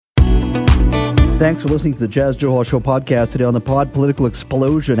Thanks for listening to the Jazz Johal Show podcast. Today on the pod, political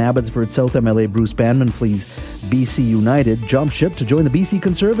explosion. Abbotsford South MLA Bruce Banman flees BC United, jump ship to join the BC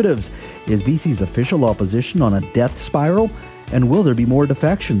Conservatives. Is BC's official opposition on a death spiral? And will there be more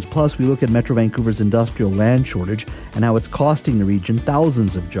defections? Plus, we look at Metro Vancouver's industrial land shortage and how it's costing the region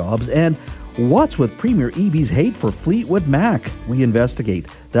thousands of jobs. And what's with Premier Eby's hate for Fleetwood Mac? We investigate.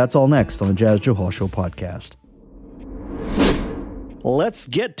 That's all next on the Jazz Johal Show podcast. Let's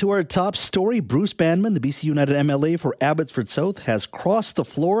get to our top story. Bruce Banman, the BC United MLA for Abbotsford South, has crossed the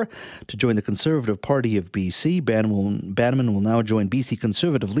floor to join the Conservative Party of BC. Banman will now join BC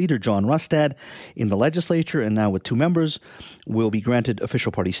Conservative leader John Rustad in the legislature, and now with two members will be granted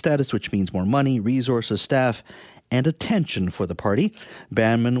official party status, which means more money, resources, staff, and attention for the party.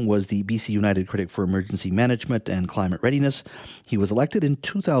 Banman was the BC United critic for emergency management and climate readiness. He was elected in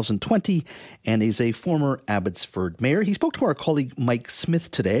 2020 and is a former Abbotsford mayor. He spoke to our colleague Mike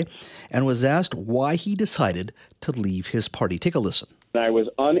Smith today and was asked why he decided to leave his party. Take a listen. I was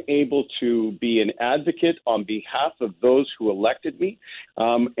unable to be an advocate on behalf of those who elected me.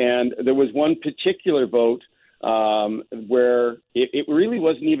 And there was one particular vote where it really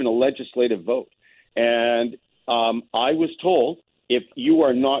wasn't even a legislative vote. And I was told, if you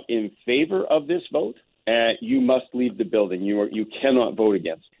are not in favor of this vote, you must leave the building. You cannot vote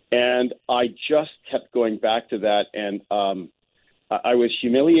against. And I just kept going back to that, and I was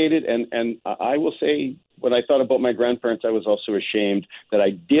humiliated. And I will say, when I thought about my grandparents, I was also ashamed that I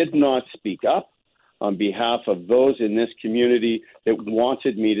did not speak up on behalf of those in this community that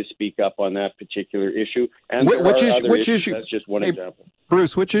wanted me to speak up on that particular issue. And which issue? That's just one example.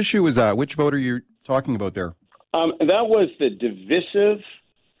 Bruce, which issue was that? Which vote are you talking about there? That was the divisive,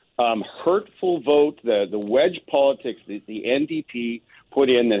 hurtful vote, the wedge politics that the NDP put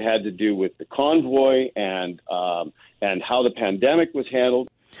in that had to do with the convoy and how the pandemic was handled.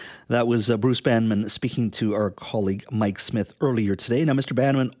 That was Bruce Banman speaking to our colleague Mike Smith earlier today. Now, Mr.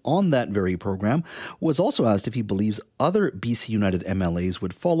 Banman, on that very program, was also asked if he believes other BC United MLAs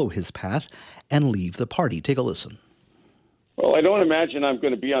would follow his path and leave the party. Take a listen. Well, I don't imagine I'm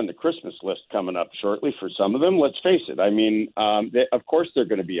going to be on the Christmas list coming up shortly for some of them. Let's face it. I mean, of course they're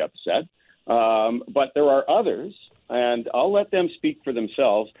going to be upset. But there are others, and I'll let them speak for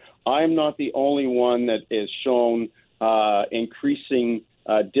themselves. I'm not the only one that is shown increasing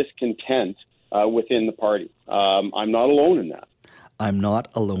discontent within the party. I'm not alone in that. I'm not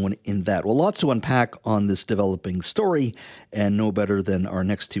alone in that. Well, lots to unpack on this developing story, and no better than our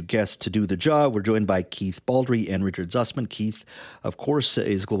next two guests to do the job. We're joined by Keith Baldry and Richard Zussman. Keith, of course,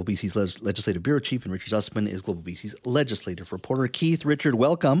 is Global BC's Legislative Bureau Chief, and Richard Zussman is Global BC's Legislative Reporter. Keith, Richard,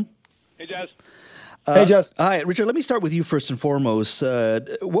 welcome. Hey, Jazz. Hey, Jess. Hi, Richard. Let me start with you first and foremost.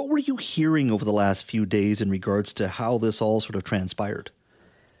 What were you hearing over the last few days in regards to how this all sort of transpired?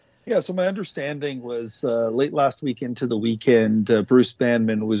 Yeah, so my understanding was late last week into the weekend, Bruce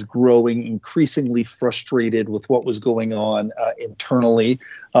Banman was growing increasingly frustrated with what was going on internally.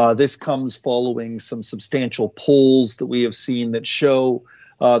 This comes following some substantial polls that we have seen that show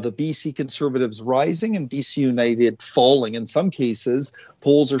the BC Conservatives rising and BC United falling. In some cases,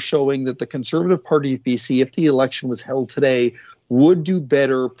 polls are showing that the Conservative Party of BC, if the election was held today, would do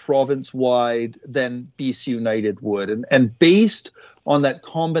better province-wide than BC United would. And based on that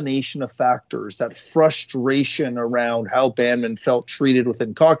combination of factors, that frustration around how Banman felt treated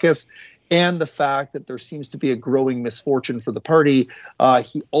within caucus, and the fact that there seems to be a growing misfortune for the party,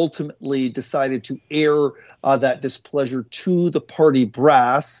 he ultimately decided to air that displeasure to the party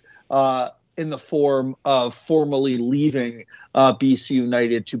brass in the form of formally leaving BC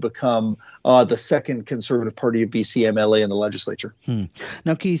United to become the second Conservative Party of BC MLA in the legislature.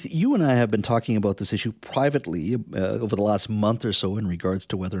 Now, Keith, you and I have been talking about this issue privately over the last month or so in regards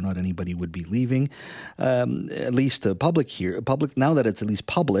to whether or not anybody would be leaving, at least public here. Now that it's at least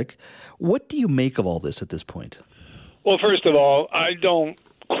public, what do you make of all this at this point? Well, first of all, I don't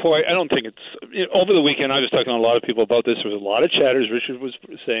think it's over the weekend. I was talking to a lot of people about this. There was a lot of chatter, as Richard was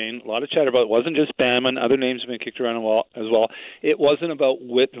saying, a lot of chatter about it. It wasn't just Banman. Other names have been kicked around as well. It wasn't about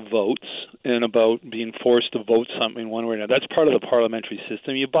whip votes and about being forced to vote something one way or another. That's part of the parliamentary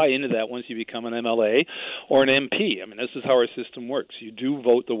system. You buy into that once you become an MLA or an MP. I mean, this is how our system works. You do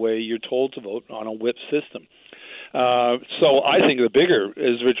vote the way you're told to vote on a whip system. So I think the bigger,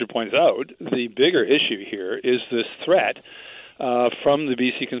 as Richard points out, the bigger issue here is this threat from the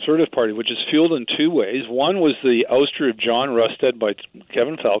BC Conservative Party, which is fueled in two ways. One was the ouster of John Rustad by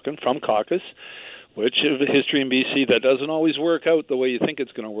Kevin Falcon from caucus, which is a history in BC that doesn't always work out the way you think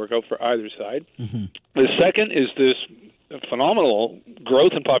it's going to work out for either side. Mm-hmm. The second is this phenomenal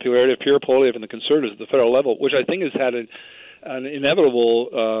growth in popularity of Pierre Poilievre and the Conservatives at the federal level, which I think has had an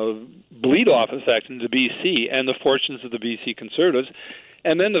inevitable bleed-off effect into BC and the fortunes of the BC Conservatives.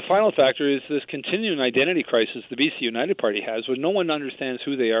 And then the final factor is this continuing identity crisis the BC United Party has, where no one understands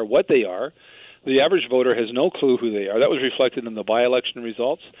who they are, what they are. The average voter has no clue who they are. That was reflected in the by-election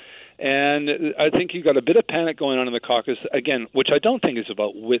results. And I think you've got a bit of panic going on in the caucus, again, which I don't think is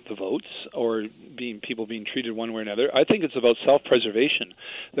about with the votes or people being treated one way or another. I think it's about self-preservation,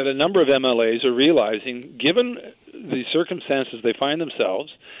 that a number of MLAs are realizing, given the circumstances they find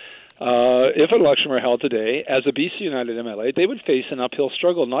themselves, if an election were held today, as a BC United MLA, they would face an uphill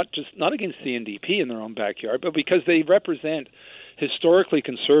struggle, not against the NDP in their own backyard, but because they represent historically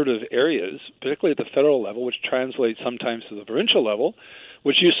conservative areas, particularly at the federal level, which translates sometimes to the provincial level,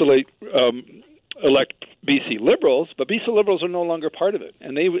 which used to elect BC Liberals, but BC Liberals are no longer part of it.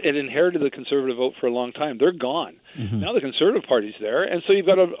 And they had inherited the Conservative vote for a long time. They're gone. Mm-hmm. Now the Conservative Party's there. And so you've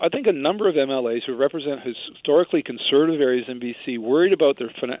got, I think, a number of MLAs who represent historically conservative areas in BC worried about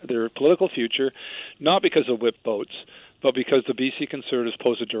their political future, not because of whip votes, but because the BC Conservatives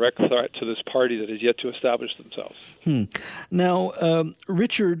pose a direct threat to this party that is yet to establish themselves. Now,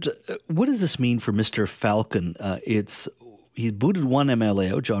 Richard, what does this mean for Mr. Falcon? He booted one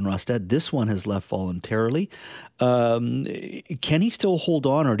MLA out, John Rostad. This one has left voluntarily. Can he still hold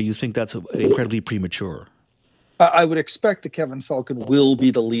on, or do you think that's incredibly premature? I would expect that Kevin Falcon will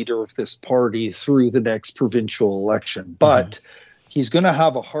be the leader of this party through the next provincial election, but he's going to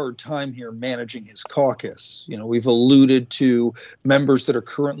have a hard time here managing his caucus. You know, we've alluded to members that are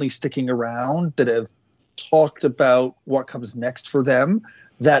currently sticking around that have talked about what comes next for them,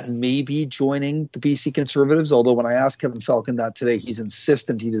 that may be joining the BC Conservatives, although when I asked Kevin Falcon that today, he's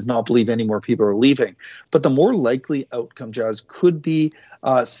insistent he does not believe any more people are leaving. But the more likely outcome, Jazz, could be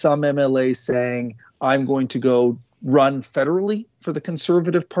some MLA saying, I'm going to go run federally for the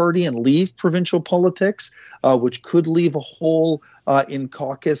Conservative Party and leave provincial politics, which could leave a hole in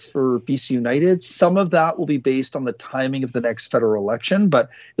caucus for BC United. Some of that will be based on the timing of the next federal election, but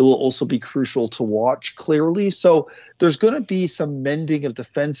it will also be crucial to watch clearly. So there's going to be some mending of the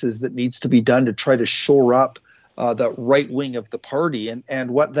fences that needs to be done to try to shore up the right wing of the party.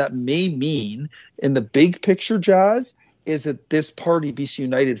 And what that may mean in the big picture, Jazz, is that this party, BC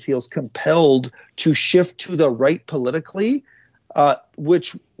United, feels compelled to shift to the right politically,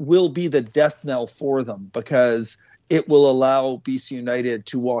 which will be the death knell for them, because it will allow BC United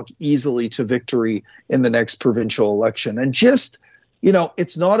to walk easily to victory in the next provincial election. And just, you know,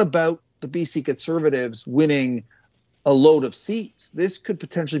 it's not about the BC Conservatives winning a load of seats. This could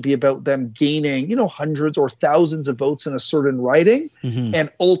potentially be about them gaining, you know, hundreds or thousands of votes in a certain riding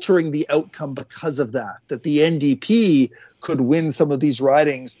and altering the outcome because of that. That the NDP could win some of these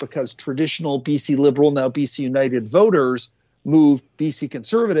ridings because traditional BC Liberal, now BC United voters moved BC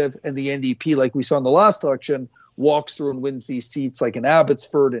Conservative, and the NDP, like we saw in the last election, walks through and wins these seats like in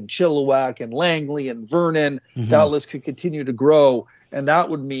Abbotsford and Chilliwack and Langley and Vernon. That list could continue to grow. And that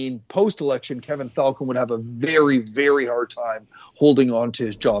would mean post-election, Kevin Falcon would have a very, very hard time holding on to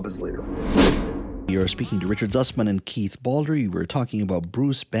his job as leader. You're speaking to Richard Zussman and Keith Baldry. We're talking about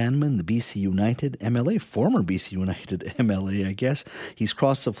Bruce Banman, the BC United MLA, former BC United MLA, I guess. He's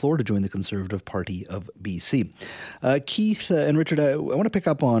crossed the floor to join the Conservative Party of BC. Keith and Richard, I want to pick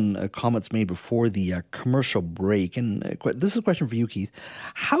up on comments made before the commercial break. And this is a question for you, Keith.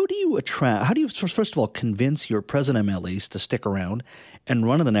 How do you first of all, convince your present MLAs to stick around and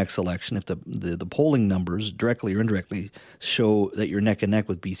run in the next election if the polling numbers, directly or indirectly, show that you're neck and neck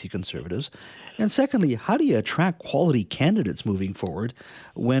with BC Conservatives? And secondly, how do you attract quality candidates moving forward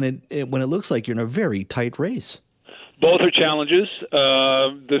when it looks like you're in a very tight race? Both are challenges.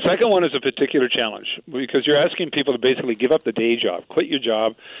 The second one is a particular challenge because you're asking people to basically give up the day job, quit your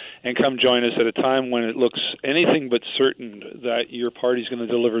job, and come join us at a time when it looks anything but certain that your party's going to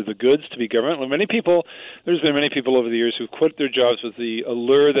deliver the goods to be government. There's been many people over the years who've quit their jobs with the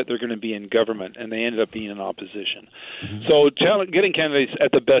allure that they're going to be in government, and they ended up being in opposition. So getting candidates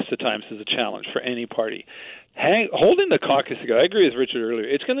at the best of times is a challenge for any party. Holding the caucus together, I agree with Richard earlier,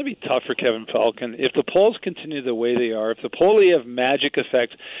 it's going to be tough for Kevin Falcon. If the polls continue the way they are, if the Polyev magic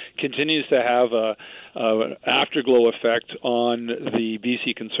effect continues to have an afterglow effect on the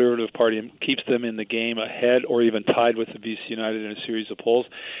BC Conservative Party and keeps them in the game ahead or even tied with the BC United in a series of polls,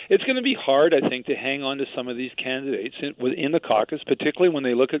 it's going to be hard, I think, to hang on to some of these candidates in the caucus, particularly when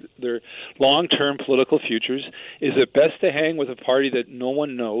they look at their long-term political futures. Is it best to hang with a party that no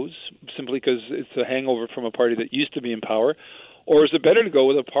one knows simply because it's a hangover from a party that used to be in power? Or is it better to go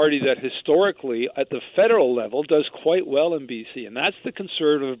with a party that historically at the federal level does quite well in BC? And that's the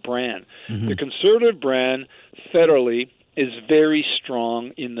Conservative brand. The Conservative brand federally is very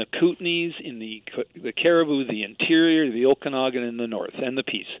strong in the Kootenays, in the Caribou, the Interior, the Okanagan in the north, and the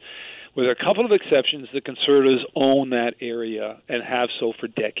Peace. With a couple of exceptions, the Conservatives own that area and have so for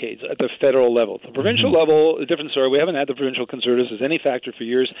decades at the federal level. The provincial level, a different story. We haven't had the provincial Conservatives as any factor for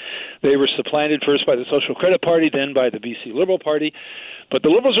years. They were supplanted first by the Social Credit Party, then by the BC Liberal Party. But the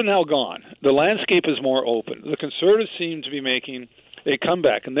Liberals are now gone. The landscape is more open. The Conservatives seem to be making a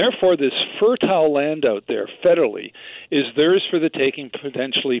comeback, and therefore this fertile land out there federally is theirs for the taking,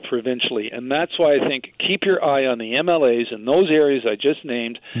 potentially provincially. And that's why I think keep your eye on the MLAs in those areas I just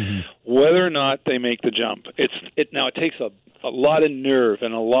named, whether or not they make the jump. Now it takes a lot of nerve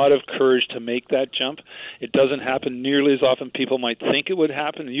and a lot of courage to make that jump. It doesn't happen nearly as often people might think it would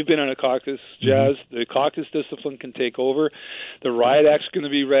happen. You've been in a caucus, Jazz. The caucus discipline can take over. The riot act's going to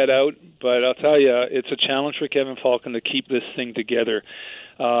be read out, but I'll tell you, it's a challenge for Kevin Falcon to keep this thing together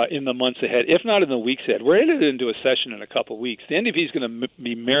in the months ahead, if not in the weeks ahead. We're headed into a session in a couple of weeks. The NDP is going to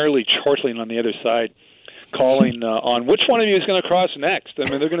be merrily chortling on the other side, calling on which one of you is going to cross next. I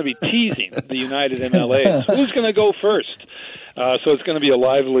mean, they're going to be teasing the United MLAs. Who's going to go first? So it's going to be a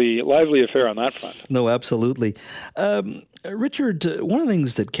lively affair on that front. No, absolutely. Richard, one of the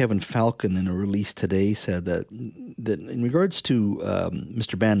things that Kevin Falcon in a release today said that in regards to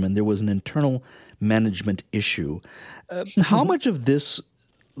Mr. Banman, there was an internal management issue. How much of this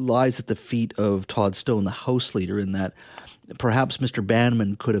lies at the feet of Todd Stone, the House Leader, in that perhaps Mr.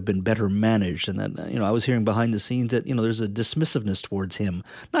 Banman could have been better managed, and that I was hearing behind the scenes that there's a dismissiveness towards him,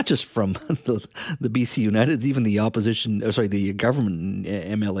 not just from the BC United, even the opposition, the government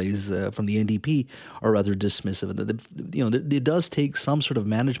MLAs from the NDP are rather dismissive. It does take some sort of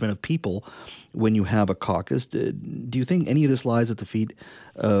management of people when you have a caucus. Do you think any of this lies at the feet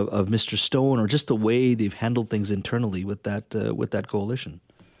of Mr. Stone, or just the way they've handled things internally with that coalition?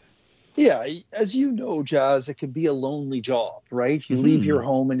 Yeah, as you know, Jazz, it can be a lonely job, right? You leave your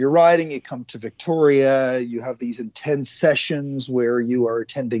home and you're riding, you come to Victoria, you have these intense sessions where you are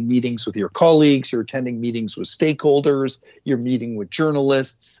attending meetings with your colleagues, you're attending meetings with stakeholders, you're meeting with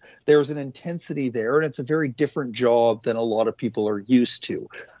journalists. There's an intensity there, and it's a very different job than a lot of people are used to.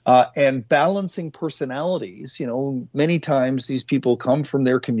 And balancing personalities, many times these people come from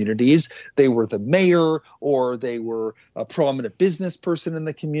their communities. They were the mayor, or they were a prominent business person in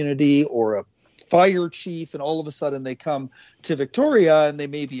the community, or a fire chief, and all of a sudden they come to Victoria and they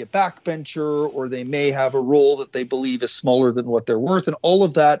may be a backbencher, or they may have a role that they believe is smaller than what they're worth. And all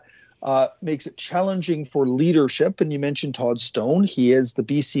of that makes it challenging for leadership. And you mentioned Todd Stone. He is the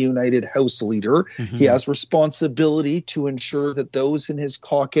BC United House Leader. He has responsibility to ensure that those in his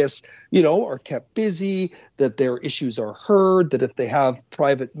caucus, are kept busy, that their issues are heard, that if they have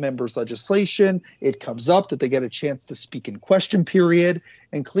private members' legislation, it comes up, that they get a chance to speak in question period.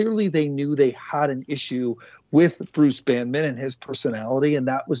 And clearly they knew they had an issue with Bruce Banman and his personality, and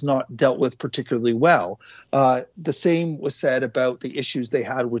that was not dealt with particularly well. The same was said about the issues they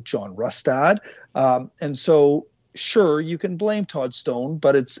had with John Rustad. And so, sure, you can blame Todd Stone,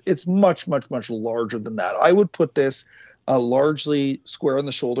 but it's much, much, much larger than that. I would put this largely square on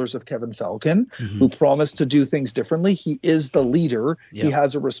the shoulders of Kevin Falcon, who promised to do things differently. He is the leader. Yep. He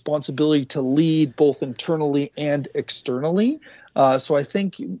has a responsibility to lead both internally and externally. So I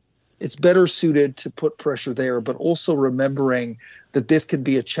think it's better suited to put pressure there, but also remembering that this can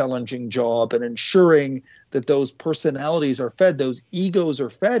be a challenging job and ensuring that those personalities are fed, those egos are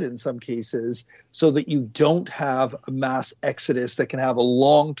fed in some cases, so that you don't have a mass exodus that can have a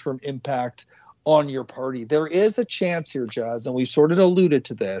long-term impact on your party. There is a chance here, Jazz, and we've sort of alluded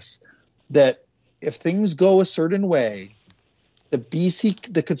to this, that if things go a certain way,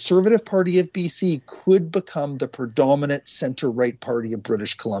 the Conservative Party of BC could become the predominant center-right party of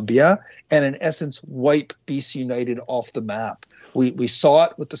British Columbia and, in essence, wipe BC United off the map. We saw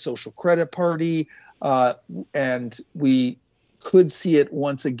it with the Social Credit Party, and we could see it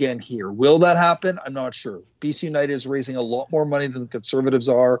once again here. Will that happen? I'm not sure. BC United is raising a lot more money than the Conservatives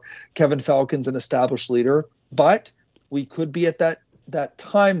are. Kevin Falcon's an established leader, but we could be at that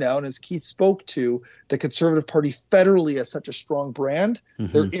time now. And as Keith spoke to, the Conservative Party federally has such a strong brand.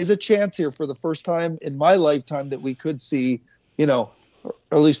 There is a chance here for the first time in my lifetime that we could see, or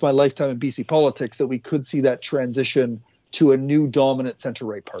at least my lifetime in BC politics, that we could see that transition to a new dominant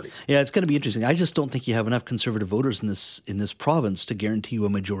center-right party. Yeah, it's going to be interesting. I just don't think you have enough Conservative voters in this province to guarantee you a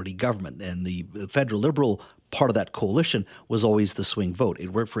majority government. And the federal Liberal part of that coalition was always the swing vote.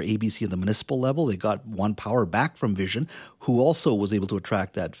 It worked for ABC at the municipal level. They got One Power back from Vision, who also was able to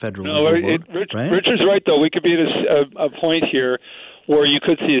attract that federal Liberal vote. Right? Richard's right, though. We could be at a point here where you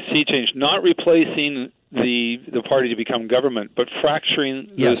could see a sea change, not replacing the party to become government, but fracturing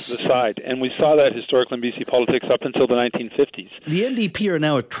the Yes. side. And we saw that historically in BC politics up until the 1950s. The NDP are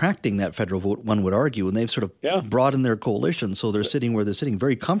now attracting that federal vote, one would argue, and they've sort of broadened their coalition, so they're sitting where they're sitting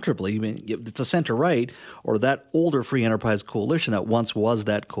very comfortably. I mean, it's a center-right or that older Free Enterprise coalition that once was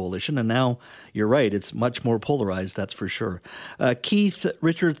that coalition, and now, you're right, it's much more polarized, that's for sure. Keith,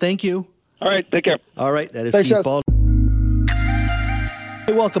 Richard, thank you. All right, take care. All right, that is Thanks, Keith Jess. Baldwin.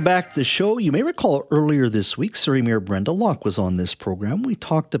 Hey, welcome back to the show. You may recall earlier this week, Surrey Mayor Brenda Locke was on this program. We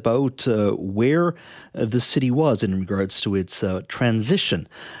talked about where the city was in regards to its transition.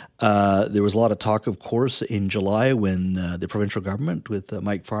 There was a lot of talk, of course, in July when the provincial government with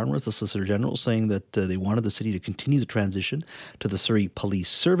Mike Farnworth, the Solicitor General, saying that they wanted the city to continue the transition to the Surrey Police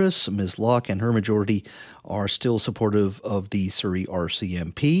Service. Ms. Locke and her majority are still supportive of the Surrey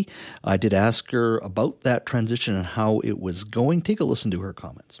RCMP. I did ask her about that transition and how it was going. Take a listen to her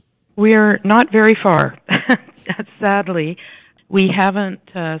comments. We're not very far, sadly. We haven't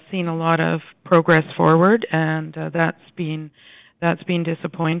seen a lot of progress forward, and that's been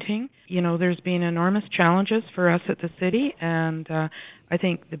disappointing. You know, there's been enormous challenges for us at the city, and I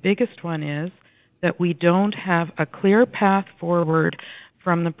think the biggest one is that we don't have a clear path forward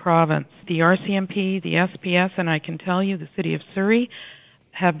from the province. The RCMP, the SPS, and I can tell you the City of Surrey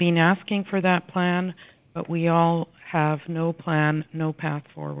have been asking for that plan, but we all have no plan, no path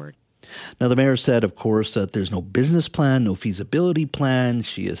forward. Now, the mayor said, of course, that there's no business plan, no feasibility plan.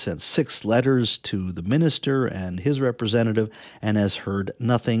 She has sent 6 letters to the minister and his representative and has heard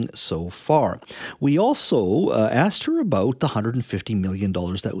nothing so far. We also asked her about the $150 million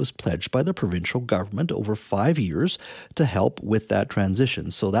that was pledged by the provincial government over 5 years to help with that transition.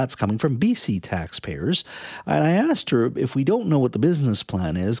 So that's coming from BC taxpayers. And I asked her, if we don't know what the business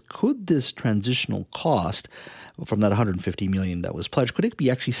plan is, could this transitional cost from that $150 million that was pledged, could it be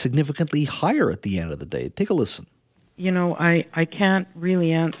actually significantly higher at the end of the day? Take a listen. You know, I can't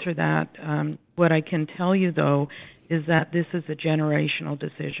really answer that. What I can tell you, though, is that this is a generational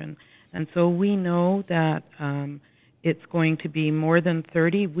decision. And so we know that it's going to be more than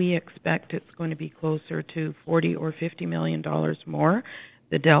 30. We expect it's going to be closer to $40 or $50 million more,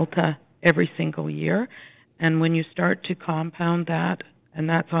 the delta, every single year. And when you start to compound that, and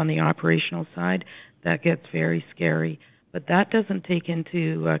that's on the operational side, that gets very scary. But that doesn't take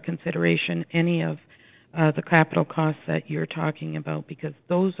into consideration any of the capital costs that you're talking about, because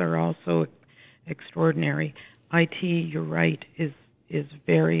those are also extraordinary. IT, you're right, is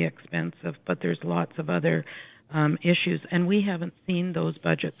very expensive, but there's lots of other issues. And we haven't seen those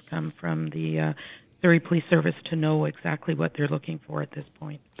budgets come from the Surrey Police Service to know exactly what they're looking for at this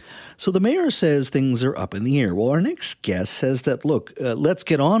point. So the mayor says things are up in the air. Well, our next guest says that, look, let's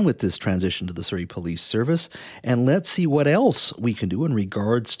get on with this transition to the Surrey Police Service and let's see what else we can do in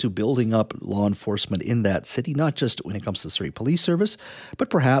regards to building up law enforcement in that city, not just when it comes to the Surrey Police Service, but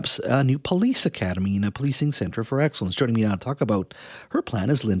perhaps a new police academy and a policing centre for excellence. Joining me now to talk about her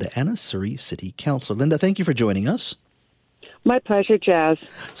plan is Linda Anna, Surrey City Councillor. Linda, thank you for joining us. My pleasure, Jazz.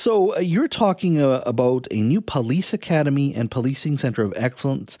 So you're talking about a new police academy and policing centre of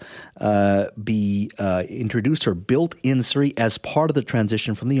excellence be introduced or built in Surrey as part of the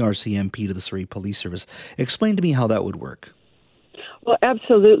transition from the RCMP to the Surrey Police Service. Explain to me how that would work. Well,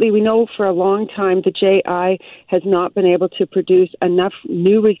 absolutely. We know for a long time the JI has not been able to produce enough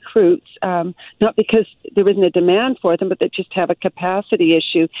new recruits, not because there isn't a demand for them, but they just have a capacity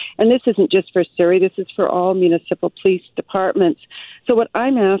issue. And this isn't just for Surrey. This is for all municipal police departments. So what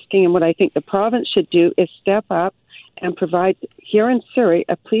I'm asking and what I think the province should do is step up and provide here in Surrey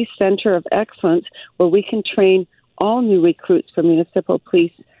a police centre of excellence where we can train all new recruits for municipal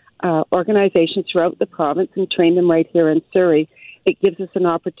police organizations throughout the province and train them right here in Surrey. It gives us an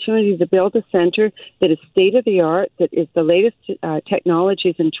opportunity to build a center that is state-of-the-art, that is the latest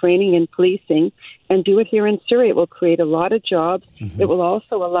technologies in training and policing, and do it here in Surrey. It will create a lot of jobs. Mm-hmm. It will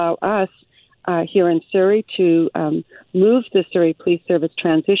also allow us here in Surrey to move the Surrey Police Service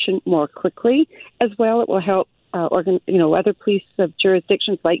transition more quickly. As well, it will help other police of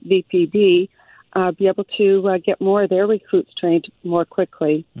jurisdictions like VPD be able to get more of their recruits trained more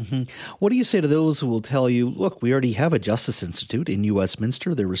quickly. Mm-hmm. What do you say to those who will tell you, look, we already have a Justice Institute in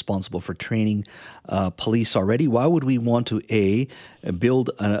Westminster. They're responsible for training police already. Why would we want to,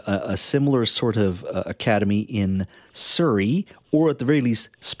 build a similar sort of academy in Surrey, or at the very least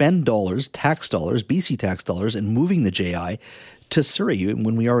spend tax dollars, BC tax dollars, and moving the JI to Surrey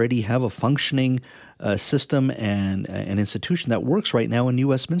when we already have a functioning system and an institution that works right now in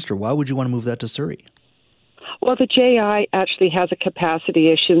Westminster? Why would you want to move that to Surrey? Well, the JI actually has a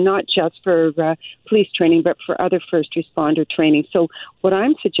capacity issue, not just for police training, but for other first responder training. So what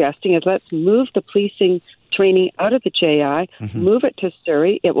I'm suggesting is let's move the policing training out of the JI, move it to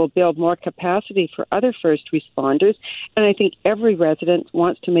Surrey. It will build more capacity for other first responders. And I think every resident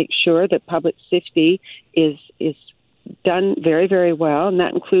wants to make sure that public safety is done very, very well. And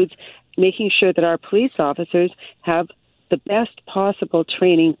that includes making sure that our police officers have the best possible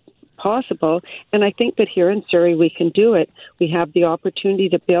training possible. And I think that here in Surrey we can do it. We have the opportunity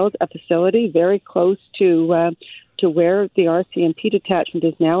to build a facility very close to where the RCMP detachment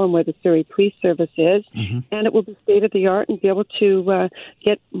is now and where the Surrey Police Service is. And it will be state-of-the-art and be able to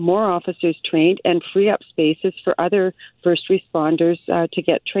get more officers trained and free up spaces for other first responders to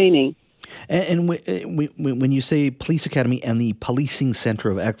get training. And when you say Police Academy and the Policing Centre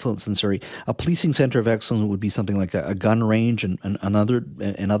of Excellence in Surrey, a Policing Centre of Excellence would be something like a gun range and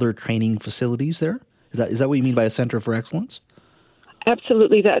other training facilities there? Is that what you mean by a Centre for Excellence?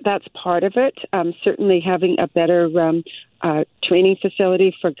 Absolutely, that's part of it. Certainly having a better training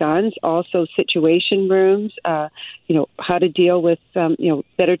facility for guns, also situation rooms, how to deal with,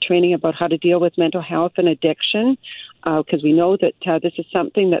 better training about how to deal with mental health and addiction, because we know that this is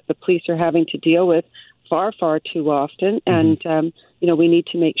something that the police are having to deal with far, far too often. And, we need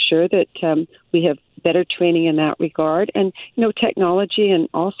to make sure that we have better training in that regard. And, technology and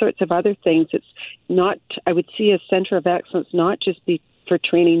all sorts of other things. It's not, I would see a Centre of Excellence not just be for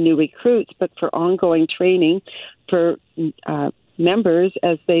training new recruits, but for ongoing training for members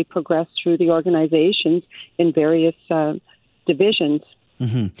as they progress through the organizations in various divisions.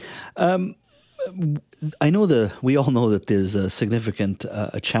 We all know that there's a significant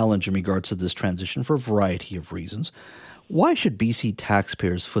challenge in regards to this transition for a variety of reasons. Why should BC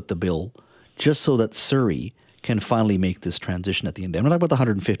taxpayers foot the bill just so that Surrey can finally make this transition at the end? I'm not talking about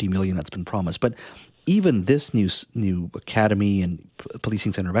the $150 million that's been promised, but even this new academy and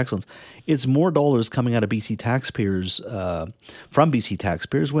policing centre of excellence, it's more dollars coming out of BC taxpayers, from BC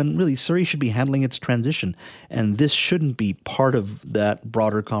taxpayers, when really Surrey should be handling its transition. And this shouldn't be part of that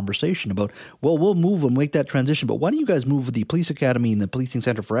broader conversation about, well, we'll move and make that transition, but why don't you guys move the police academy and the policing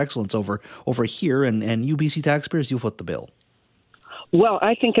centre for excellence over here, and you BC taxpayers, you foot the bill? Well,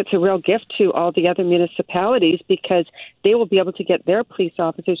 I think it's a real gift to all the other municipalities because they will be able to get their police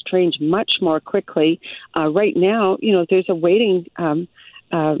officers trained much more quickly. Right now, there's a waiting to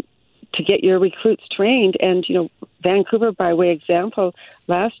get your recruits trained. And, Vancouver, by way of example,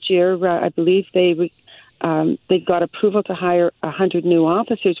 last year, I believe they got approval to hire 100 new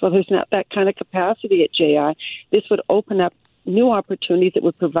officers. Well, there's not that kind of capacity at JI. This would open up new opportunities that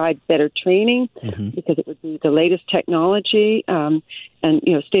would provide better training because it would be the latest technology and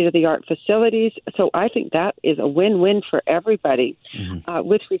state-of-the-art facilities. So I think that is a win-win for everybody.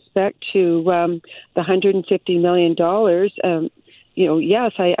 With respect to the $150 million,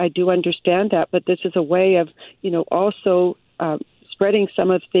 yes, I do understand that, but this is a way of, also spreading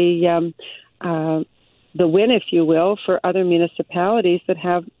some of the win, if you will, for other municipalities that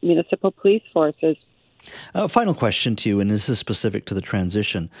have municipal police forces. Final question to you, and this is specific to the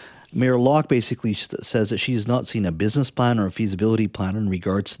transition. Mayor Locke basically says that she has not seen a business plan or a feasibility plan in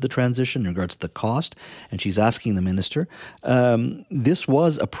regards to the transition, in regards to the cost, and she's asking the minister. This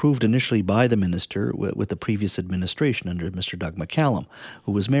was approved initially by the minister with the previous administration under Mr. Doug McCallum,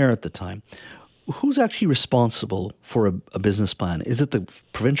 who was mayor at the time. Who's actually responsible for a business plan? Is it the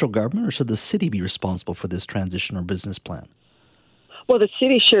provincial government, or should the city be responsible for this transition or business plan? Well, the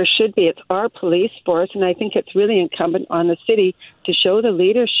city sure should be. It's our police force, and I think it's really incumbent on the city to show the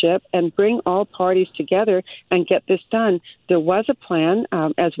leadership and bring all parties together and get this done. There was a plan,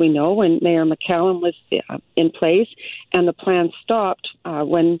 as we know, when Mayor McCallum was in place, and the plan stopped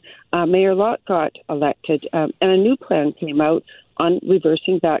when Mayor Locke got elected, and a new plan came out on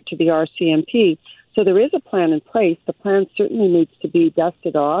reversing back to the RCMP. So there is a plan in place. The plan certainly needs to be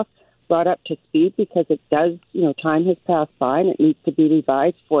dusted off, brought up to speed, because it does, time has passed by and it needs to be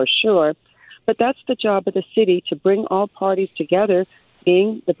revised for sure. But that's the job of the city, to bring all parties together,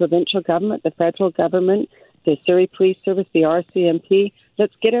 being the provincial government, the federal government, the Surrey Police Service, the RCMP.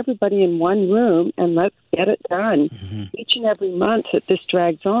 Let's get everybody in one room and let's get it done. Each and every month that this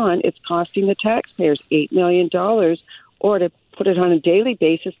drags on, it's costing the taxpayers $8 million, or to put it on a daily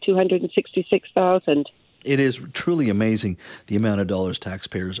basis, $266,000. It is truly amazing the amount of dollars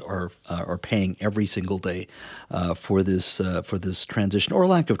taxpayers are paying every single day for this transition, or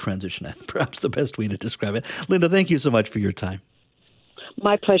lack of transition, perhaps the best way to describe it. Linda, thank you so much for your time.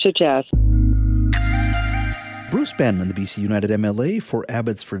 My pleasure, Jazz. Bruce Banman, the BC United MLA for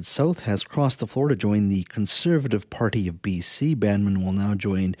Abbotsford South, has crossed the floor to join the Conservative Party of BC. Banman will now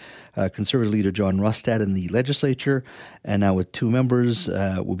join Conservative leader John Rustad in the legislature, and now with two members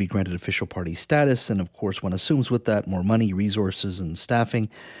will be granted official party status. And of course, one assumes with that more money, resources, and staffing,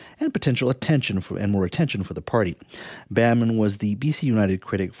 and potential attention for the party. Banman was the BC United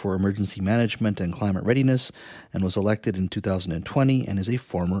critic for emergency management and climate readiness, and was elected in 2020, and is a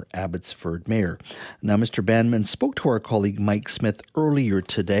former Abbotsford mayor. Now, Mr. Banman spoke to our colleague Mike Smith earlier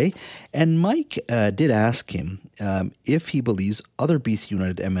today, and Mike did ask him if he believes other BC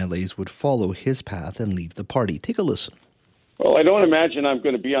United MLAs would follow his path and leave the party. Take a listen. Well, I don't imagine I'm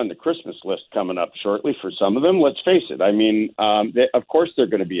going to be on the Christmas list coming up shortly for some of them. Let's face it. I mean, of course they're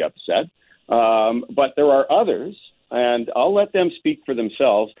going to be upset, but there are others, and I'll let them speak for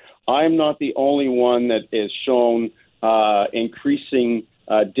themselves. I'm not the only one that is shown increasing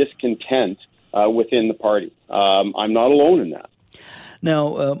discontent within the party. I'm not alone in that.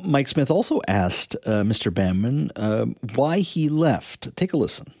 Now, Mike Smith also asked Mr. Banman why he left. Take a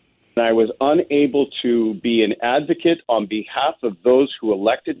listen. I was unable to be an advocate on behalf of those who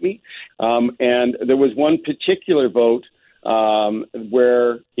elected me. And there was one particular vote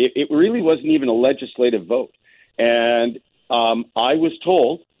where it really wasn't even a legislative vote. And I was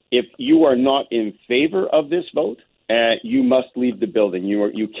told, if you are not in favor of this vote, you must leave the building.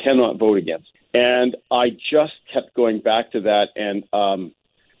 You cannot vote against. And I just kept going back to that, and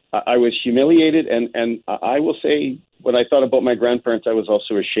I was humiliated. And I will say, when I thought about my grandparents, I was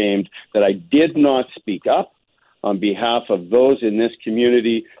also ashamed that I did not speak up on behalf of those in this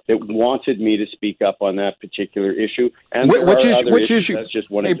community that wanted me to speak up on that particular issue. And which issue? That's just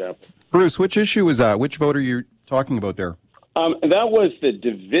one example. Bruce, which issue was that? Which vote are you talking about there? That was the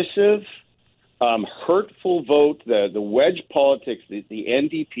divisive, hurtful vote, the wedge politics that the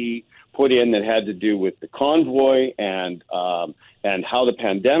NDP put in that had to do with the convoy and how the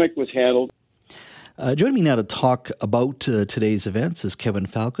pandemic was handled. Joining me now to talk about today's events is Kevin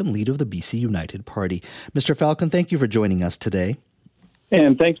Falcon, leader of the BC United Party. Mr. Falcon, thank you for joining us today.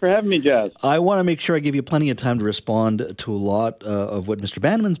 And thanks for having me, Jazz. I want to make sure I give you plenty of time to respond to a lot of what Mr.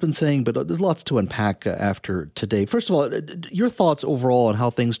 Banman's been saying, but there's lots to unpack after today. First of all, your thoughts overall on how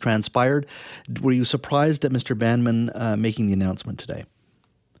things transpired. Were you surprised at Mr. Banman making the announcement today?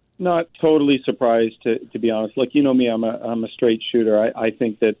 Not totally surprised, to be honest. Look, you know me, I'm a straight shooter. I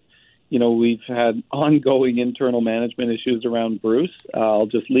think that, we've had ongoing internal management issues around Bruce. I'll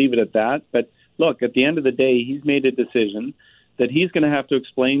just leave it at that. But look, at the end of the day, he's made a decision that he's going to have to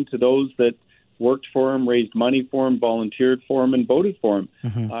explain to those that worked for him, raised money for him, volunteered for him, and voted for him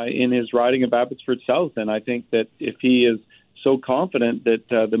in his riding of Abbotsford South. And I think that if he is so confident that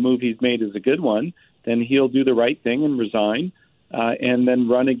the move he's made is a good one, then he'll do the right thing and resign and then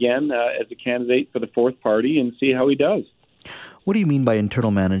run again as a candidate for the fourth party and see how he does. What do you mean by internal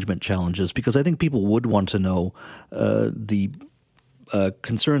management challenges? Because I think people would want to know the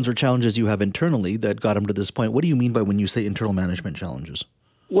concerns or challenges you have internally that got him to this point. What do you mean by when you say internal management challenges?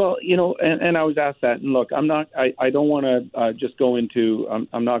 Well, and I was asked that. And look, I don't want to just go into,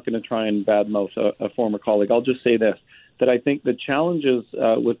 I'm not going to try and badmouth a former colleague. I'll just say this, that I think the challenges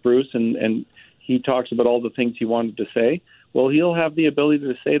with Bruce, and he talks about all the things he wanted to say, well, he'll have the ability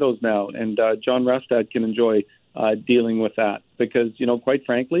to say those now. And John Rustad can enjoy dealing with that because, quite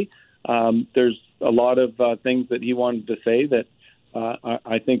frankly, there's a lot of things that he wanted to say that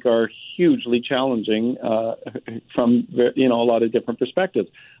I think are hugely challenging from a lot of different perspectives.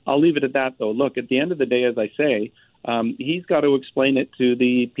 I'll leave it at that, though. Look, at the end of the day, as I say, he's got to explain it to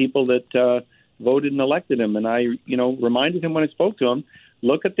the people that voted and elected him. And I, reminded him when I spoke to him,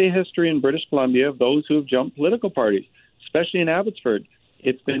 look at the history in British Columbia of those who have jumped political parties, especially in Abbotsford.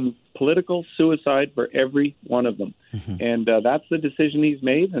 It's been political suicide for every one of them. And that's the decision he's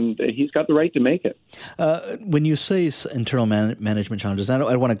made, and he's got the right to make it. When you say internal management challenges, I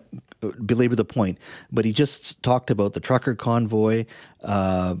don't want to belabor the point, but he just talked about the trucker convoy.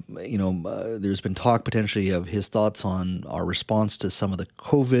 There's been talk potentially of his thoughts on our response to some of the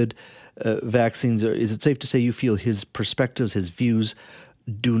COVID vaccines. Is it safe to say you feel his perspectives, his views,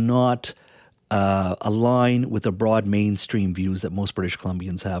 do not align with the broad mainstream views that most British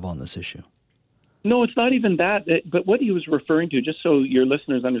Columbians have on this issue? No, it's not even that. But what he was referring to, just so your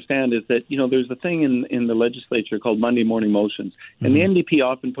listeners understand, is that, there's a thing in the legislature called Monday morning motions. And the NDP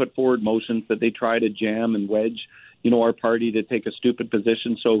often put forward motions that they try to jam and wedge our party to take a stupid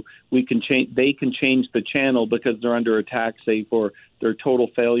position so we can change. They can change the channel because they're under attack, say for their total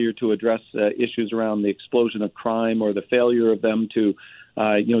failure to address issues around the explosion of crime or the failure of them to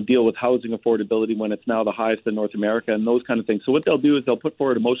deal with housing affordability when it's now the highest in North America and those kind of things. So what they'll do is they'll put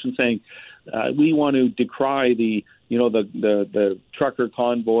forward a motion saying we want to decry the trucker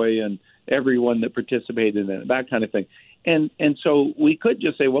convoy and everyone that participated in it, that kind of thing. And so we could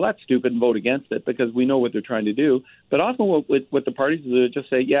just say, well, that's stupid and vote against it because we know what they're trying to do. But often what the parties do is just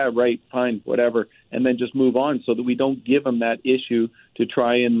say, yeah, right, fine, whatever, and then just move on so that we don't give them that issue to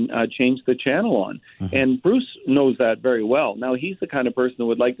try and change the channel on. Mm-hmm. And Bruce knows that very well. Now, he's the kind of person who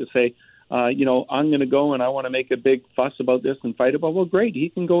would like to say, I'm going to go and I want to make a big fuss about this and fight about it. Well, great, he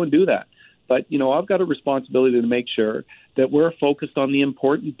can go and do that. But, I've got a responsibility to make sure that we're focused on the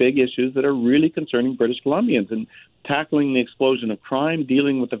important big issues that are really concerning British Columbians and tackling the explosion of crime,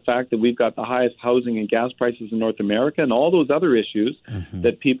 dealing with the fact that we've got the highest housing and gas prices in North America, and all those other issues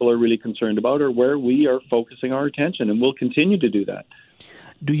that people are really concerned about are where we are focusing our attention, and we'll continue to do that.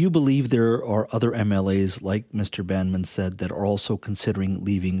 Do you believe there are other MLAs, like Mr. Banman said, that are also considering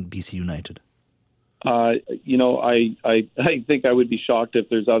leaving BC United? I think I would be shocked if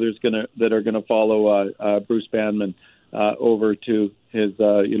there's others that are gonna follow Bruce Banman over to his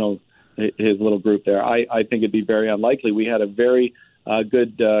his little group there. I think it'd be very unlikely. We had a very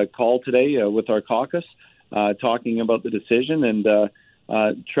good call today with our caucus talking about the decision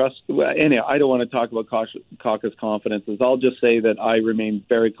and trust. Anyhow, I don't want to talk about caucus confidences. I'll just say that I remain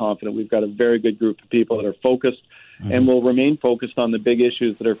very confident. We've got a very good group of people that are focused. And will remain focused on the big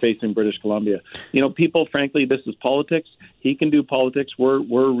issues that are facing British Columbia. People, frankly, this is politics. He can do politics. We're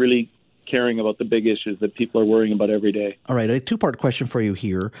really caring about the big issues that people are worrying about every day. All right, a two-part question for you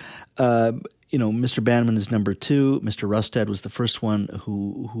here. Mr. Banman is number 2. Mr. Rustad was the first one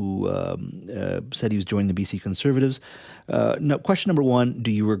who said he was joining the BC Conservatives. Question number 1,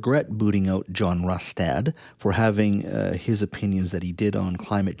 do you regret booting out John Rustad for having his opinions that he did on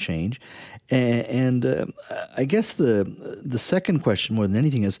climate change? And I guess the second question more than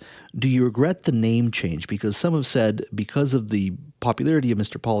anything is, do you regret the name change? Because some have said because of the popularity of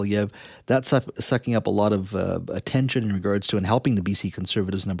Mr. Poilievre, that's sucking up a lot of attention in regards to and helping the BC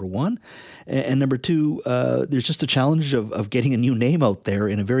Conservatives, number 1. And number 2, there's just a challenge of getting a new name out there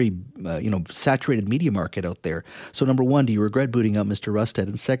in a very saturated media market out there. So number 1, do you regret booting out Mr. Rustad?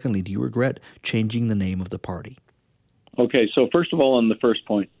 And secondly, do you regret changing the name of the party? Okay, so first of all, on the first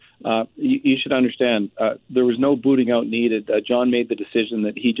point, you should understand there was no booting out needed. John made the decision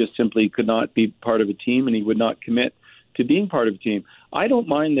that he just simply could not be part of a team and he would not commit to being part of a team. I don't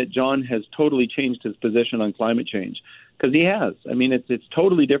mind that John has totally changed his position on climate change, because he has. I mean, it's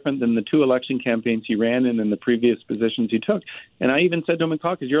totally different than the 2 election campaigns he ran in and the previous positions he took. And I even said to him in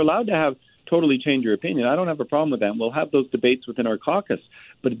caucus, you're allowed to totally change your opinion. I don't have a problem with that. We'll have those debates within our caucus.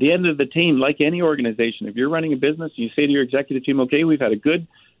 But at the end of the team, like any organization, if you're running a business, you say to your executive team, okay, we've had a good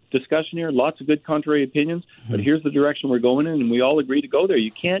discussion here, lots of good contrary opinions, but here's the direction we're going in, and we all agree to go there. You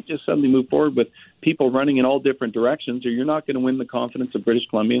can't just suddenly move forward with people running in all different directions, or you're not going to win the confidence of British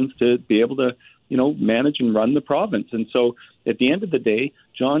Columbians to be able to, manage and run the province. And so at the end of the day,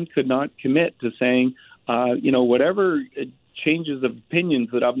 John could not commit to saying, whatever changes of opinions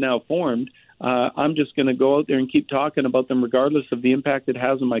that I've now formed, I'm just going to go out there and keep talking about them regardless of the impact it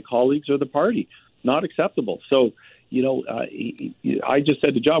has on my colleagues or the party. Not acceptable. So, I just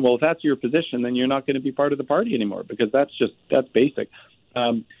said to John, well, if that's your position, then you're not going to be part of the party anymore, because that's basic.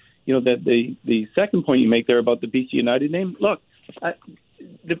 The second point you make there about the BC United name, look,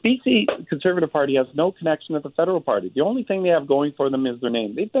 the BC Conservative Party has no connection with the federal party. The only thing they have going for them is their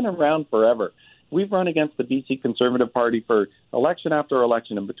name. They've been around forever. We've run against the BC Conservative Party for election after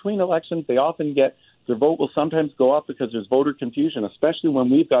election, and between elections, they often get their vote will sometimes go up because there's voter confusion, especially when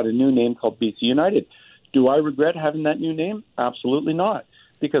we've got a new name called BC United. Do I regret having that new name? Absolutely not,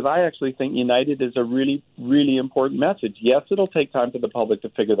 because I actually think United is a really, really important message. Yes, it'll take time for the public to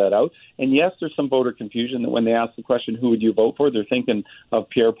figure that out. And yes, there's some voter confusion that when they ask the question, who would you vote for, they're thinking of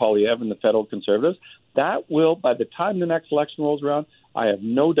Pierre Poilievre and the federal Conservatives. That will, by the time the next election rolls around, I have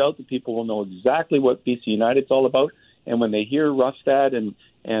no doubt that people will know exactly what BC United's all about. And when they hear Rustad and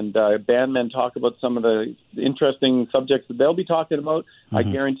Banman talk about some of the interesting subjects that they'll be talking about, I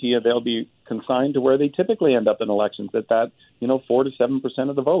guarantee you they'll be consigned to where they typically end up in elections, at 4 to 7%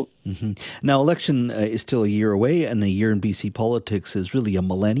 of the vote. Now, election is still a year away, and a year in BC politics is really a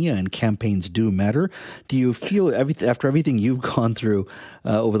millennia, and campaigns do matter. Do you feel, after everything you've gone through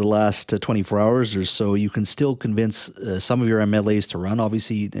over the last 24 hours or so, you can still convince some of your MLAs to run,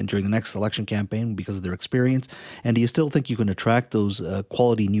 obviously, during the next election campaign because of their experience? And do you still think you can attract those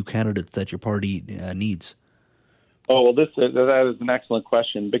quality new candidates that your party needs? Oh, well, that is an excellent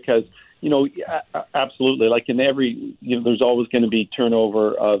question because, absolutely. Like in every, there's always going to be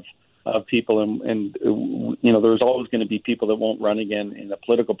turnover of people and there's always going to be people that won't run again in a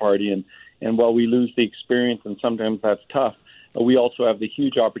political party. And while we lose the experience and sometimes that's tough, we also have the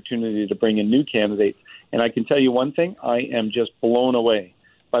huge opportunity to bring in new candidates. And I can tell you one thing, I am just blown away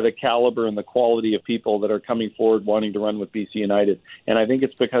by the caliber and the quality of people that are coming forward wanting to run with BC United. And I think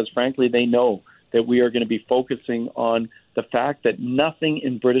it's because, frankly, they know that we are going to be focusing on the fact that nothing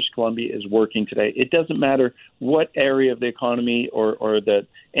in British Columbia is working today. It doesn't matter what area of the economy or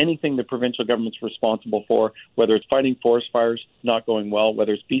anything the provincial government's responsible for, whether it's fighting forest fires not going well,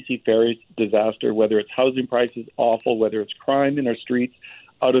 whether it's BC Ferries disaster, whether it's housing prices awful, whether it's crime in our streets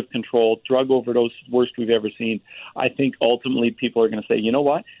out of control, drug overdose, worst we've ever seen. I think ultimately people are going to say, you know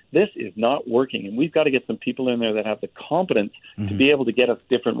what, this is not working. And we've got to get some people in there that have the competence to be able to get us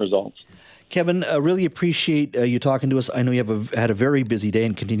different results. Kevin, really appreciate you talking to us. I know you have had a very busy day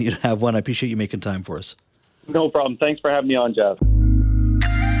and continue to have one. I appreciate you making time for us. No problem. Thanks for having me on, Jeff.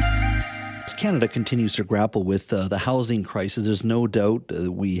 As Canada continues to grapple with the housing crisis, there's no doubt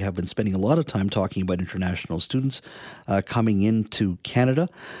we have been spending a lot of time talking about international students coming into Canada.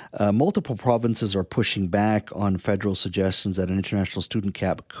 Multiple provinces are pushing back on federal suggestions that an international student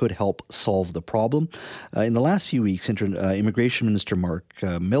cap could help solve the problem. In the last few weeks, Immigration Minister Mark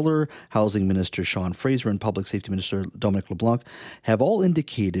Miller, Housing Minister Sean Fraser, and Public Safety Minister Dominic LeBlanc have all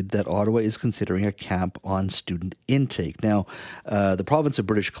indicated that Ottawa is considering a cap on student intake. Now, the province of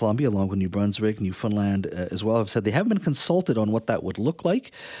British Columbia, along with New Brunswick, Newfoundland as well, have said they haven't been consulted on what that would look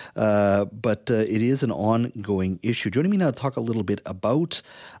like, but it is an ongoing issue. Joining me now to talk a little bit about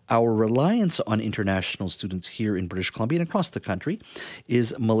our reliance on international students here in British Columbia and across the country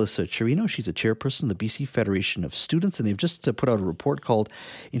is Melissa Chirino. She's a chairperson of the BC Federation of Students, and they've just put out a report called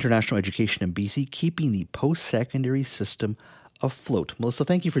International Education in BC, Keeping the Post-Secondary System Afloat. Melissa,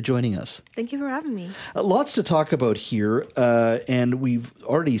 thank you for joining us. Thank you for having me. Lots to talk about here, and we've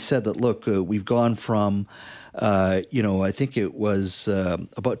already said that, look, we've gone from, I think it was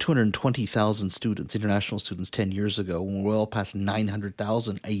about 220,000 students, international students, 10 years ago, when we're well past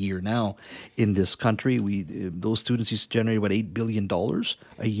 900,000 a year now in this country. Those students used to generate about $8 billion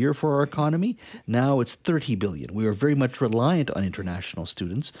a year for our economy. Now it's $30 billion. We are very much reliant on international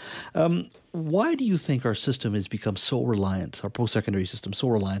students. Why do you think our system has become so reliant, our post-secondary system, so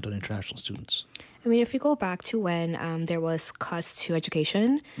reliant on international students? I mean, if you go back to when there was cuts to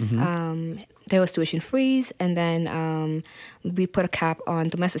education, there was tuition freeze, and then we put a cap on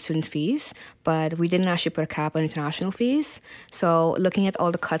domestic student fees, but we didn't actually put a cap on international fees. So looking at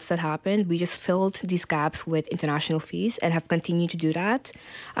all the cuts that happened, we just filled these gaps with international fees and have continued to do that.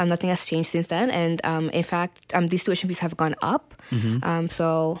 Nothing has changed since then. And in fact, these tuition fees have gone up.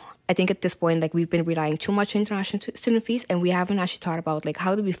 So I think at this point, we've been relying too much on international student fees, and we haven't actually thought about,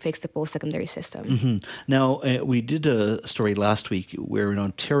 how do we fix the post-secondary system? Now, we did a story last week where in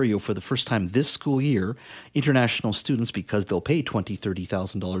Ontario, for the first time this school year, international students, because they'll pay $20,000,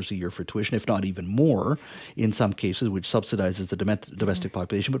 $30,000 a year for tuition, if not even more in some cases, which subsidizes the domestic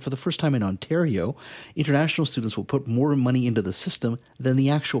population. But for the first time in Ontario, international students will put more money into the system than the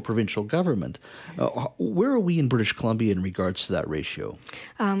actual provincial government. Where are we in British Columbia in regards to that ratio?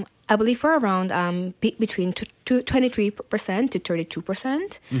 I believe we're around between 23% to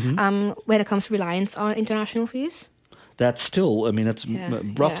 32% when it comes to reliance on international fees. That's still, that's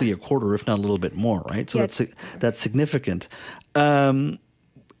roughly a quarter, if not a little bit more, right? So that's significant.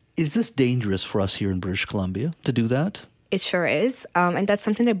 Is this dangerous for us here in British Columbia to do that? It sure is. And that's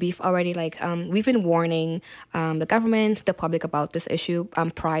something that we've already, we've been warning the government, the public about this issue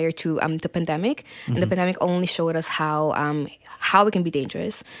prior to the pandemic. And the pandemic only showed us how it can be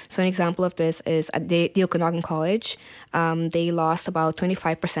dangerous. So an example of this is at the Okanagan College. They lost about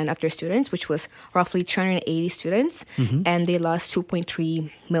 25% of their students, which was roughly 380 students. And they lost $2.3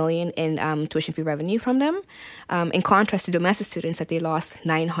 million in tuition fee revenue from them. In contrast to domestic students that they lost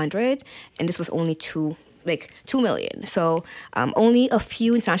 900, and this was only 2 million. So only a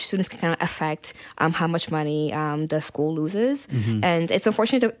few international students can kind of affect how much money the school loses. And it's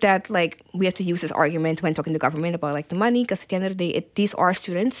unfortunate that we have to use this argument when talking to government about the money, because at the end of the day, these are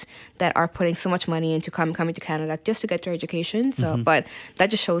students that are putting so much money into coming to Canada just to get their education. So, but that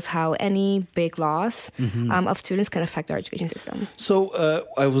just shows how any big loss of students can affect our education system. So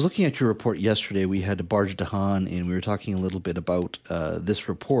I was looking at your report yesterday. We had Barj Dahan, and we were talking a little bit about this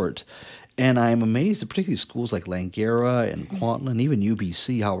report. And I'm amazed at particularly schools like Langara and Kwantlen, even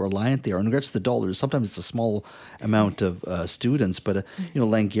UBC, how reliant they are. In regards to the dollars, sometimes it's a small amount of students, but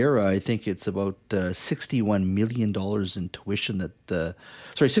Langara, I think it's about $61 million in tuition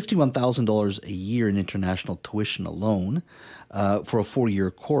 $61,000 a year in international tuition alone for a 4-year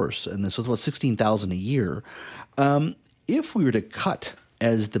course, and so it's about $16,000 a year. If we were to cut,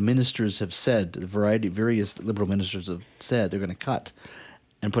 as the ministers have said, various Liberal ministers have said, they're going to cut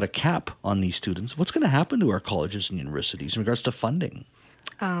and put a cap on these students, what's going to happen to our colleges and universities in regards to funding?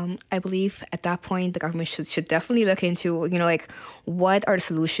 I believe at that point the government should definitely look into, what are the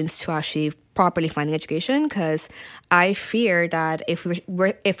solutions to actually properly funding education, because I fear that if we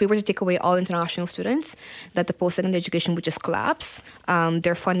were to take away all international students, that the post-secondary education would just collapse.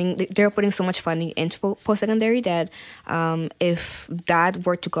 They're putting so much funding into post-secondary that if that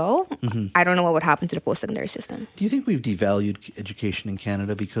were to go, I don't know what would happen to the post-secondary system. Do you think we've devalued education in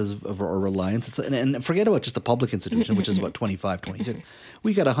Canada because of our reliance? And forget about just the public institution, which is about 25, 26.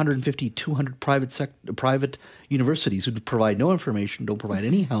 We got 150, 200 private universities who provide no information, don't provide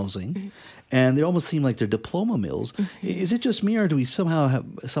any housing, and they almost seem like they're diploma mills. Is it just me, or do we somehow have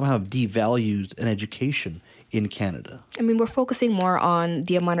devalued an education in Canada? I mean, we're focusing more on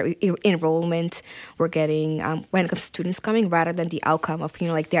the amount of enrollment we're getting when it comes to students coming, rather than the outcome of,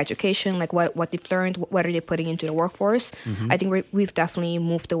 the education, like what they've learned, what are they putting into the workforce. I think we've definitely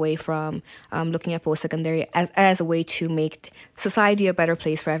moved away from looking at post-secondary as a way to make society a better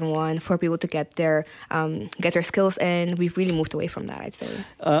place for everyone, for people to get their skills in. We've really moved away from that, I'd say.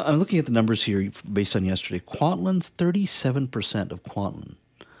 I'm looking at the numbers here based on yesterday. Kwantlen's 37% of Kwantlen,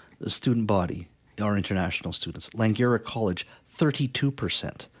 the student body, are international students. Langara College,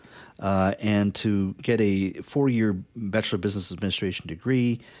 32%. And to get a 4-year Bachelor of Business Administration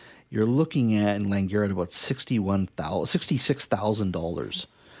degree, you're looking at in Langara at about $66,000.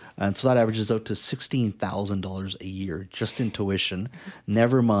 And so that averages out to $16,000 a year just in tuition,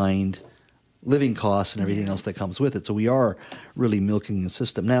 never mind living costs and everything else that comes with it. So we are really milking the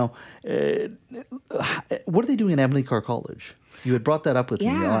system. Now, what are they doing at Emily Carr College? You had brought that up with me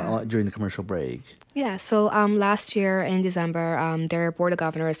during the commercial break. Yeah, so last year in December, their Board of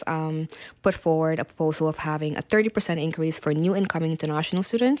Governors put forward a proposal of having a 30% increase for new incoming international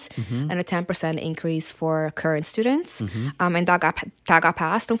students and a 10% increase for current students. And that got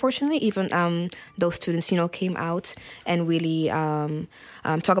passed, unfortunately. Even those students, came out and really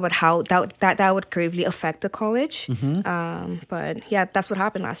talk about how that would gravely affect the college. But yeah, that's what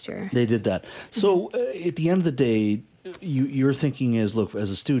happened last year. They did that. So at the end of the day, your thinking is, look, as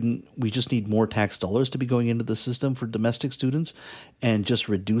a student, we just need more tax dollars to be going into the system for domestic students and just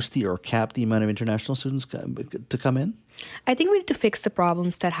reduce or cap the amount of international students to come in? I think we need to fix the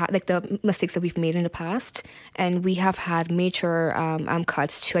problems like the mistakes that we've made in the past, and we have had major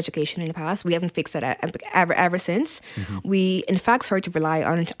cuts to education in the past. We haven't fixed that ever since. We, in fact, started to rely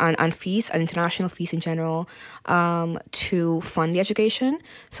on fees, on international fees in general, to fund the education.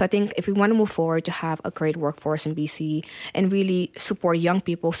 So I think if we want to move forward to have a great workforce in BC and really support young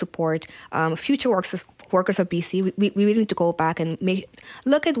people, support future workers of BC, we really need to go back and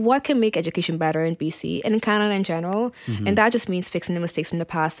look at what can make education better in BC and in Canada in general. And that just means fixing the mistakes from the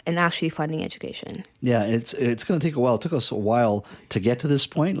past and actually funding education. Yeah, it's going to take a while. It took us a while to get to this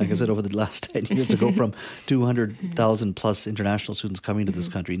point. Like I said, over the last 10 years, to go from 200,000 plus international students coming to this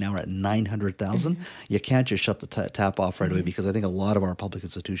country. Now we're at 900,000. You can't just shut the tap off right away, because I think a lot of our public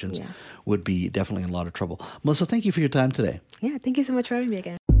institutions would be definitely in a lot of trouble. Melissa, thank you for your time today. Yeah, thank you so much for having me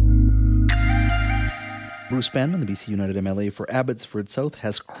again. Bruce Banman, the BC United MLA for Abbotsford South,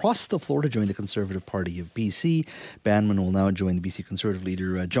 has crossed the floor to join the Conservative Party of BC. Banman will now join the BC Conservative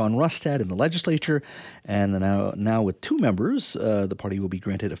leader John Rustad in the legislature. And now with 2 members, the party will be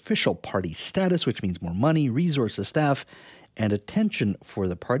granted official party status, which means more money, resources, staff, and attention for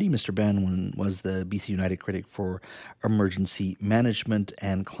the party. Mr. Banman was the BC United critic for emergency management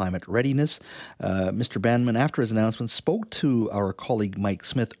and climate readiness. Mr. Banman, after his announcement, spoke to our colleague Mike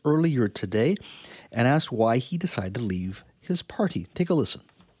Smith earlier today and asked why he decided to leave his party. Take a listen.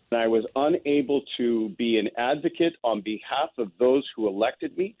 I was unable to be an advocate on behalf of those who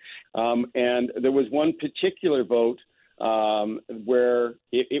elected me. And there was one particular vote where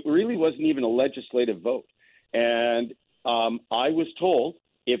it really wasn't even a legislative vote. And I was told,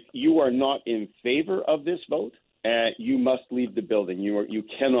 if you are not in favor of this vote, you must leave the building. You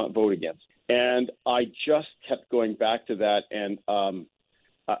cannot vote against. And I just kept going back to that, and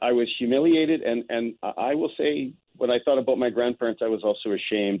I was humiliated. And I will say, when I thought about my grandparents, I was also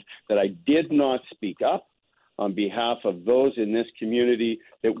ashamed that I did not speak up on behalf of those in this community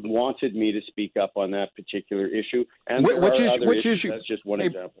that wanted me to speak up on that particular issue. And Which issue? That's just one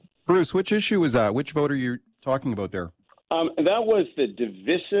example. Bruce, which issue is that? Which vote are you talking about there? That was the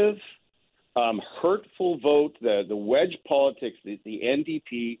divisive, hurtful vote, the wedge politics that the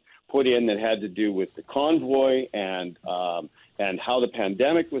NDP put in that had to do with the convoy and how the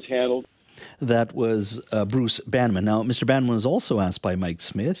pandemic was handled. That was Bruce Banman. Now, Mr. Banman was also asked by Mike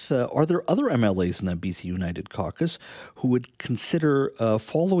Smith, are there other MLAs in the BC United caucus who would consider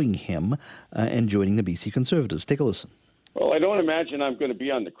following him and joining the BC Conservatives? Take a listen. Well, I don't imagine I'm going to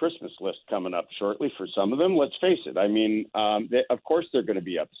be on the Christmas list coming up shortly for some of them. Let's face it. I mean, of course they're going to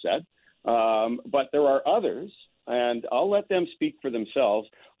be upset. But there are others, and I'll let them speak for themselves.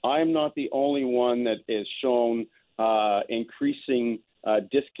 I'm not the only one that is shown increasing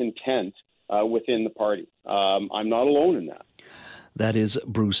discontent within the party. I'm not alone in that. That is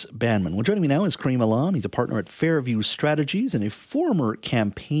Bruce Banman. Well, joining me now is Kareem Alam. He's a partner at Fairview Strategies and a former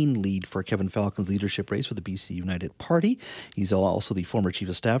campaign lead for Kevin Falcon's leadership race for the BC United Party. He's also the former chief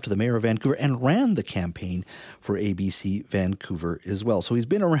of staff to the mayor of Vancouver and ran the campaign for ABC Vancouver as well. So he's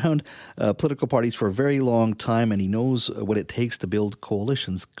been around political parties for a very long time, and he knows what it takes to build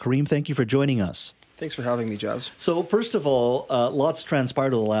coalitions. Kareem, thank you for joining us. Thanks for having me, Jazz. So first of all, lots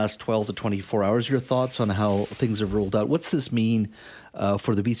transpired over the last 12 to 24 hours. Your thoughts on how things have rolled out. What's this mean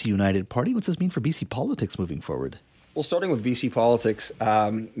for the BC United Party? What's this mean for BC politics moving forward? Well, starting with BC politics,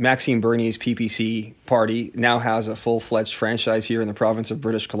 Maxime Bernier's PPC party now has a full-fledged franchise here in the province of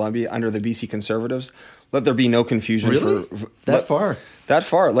British Columbia under the BC Conservatives. Let there be no confusion. Really? That far? That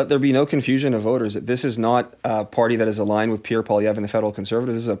far. Let there be no confusion of voters. This is not a party that is aligned with Pierre Poilievre and the Federal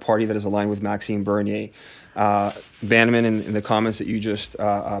Conservatives. This is a party that is aligned with Maxime Bernier. Banman, in the comments that you just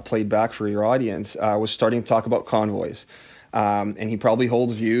played back for your audience, was starting to talk about convoys. And he probably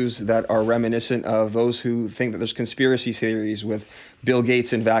holds views that are reminiscent of those who think that there's conspiracy theories with Bill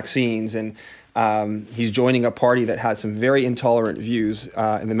Gates and vaccines. And he's joining a party that had some very intolerant views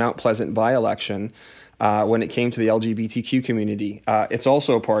in the Mount Pleasant by-election when it came to the LGBTQ community. It's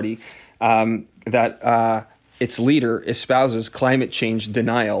also a party that its leader espouses climate change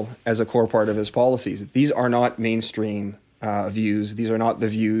denial as a core part of his policies. These are not mainstream views. These are not the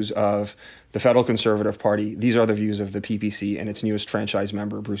views of the Federal Conservative Party. These are the views of the PPC and its newest franchise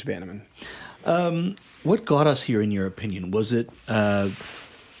member, Bruce Banman. What got us here, in your opinion? Was it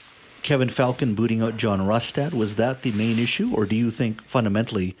Kevin Falcon booting out John Rustad? Was that the main issue? Or do you think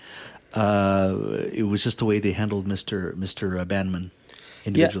fundamentally it was just the way they handled Mr. Banman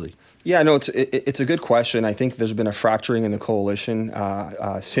individually? Yeah, no, it's a good question. I think there's been a fracturing in the coalition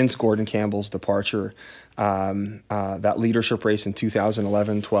since Gordon Campbell's departure. That leadership race in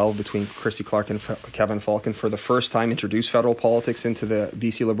 2011-12 between Christy Clark and Kevin Falcon for the first time introduced federal politics into the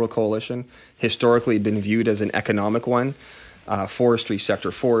BC Liberal coalition. Historically been viewed as an economic one. Forestry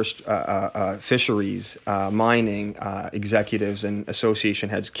sector, fisheries, mining, executives and association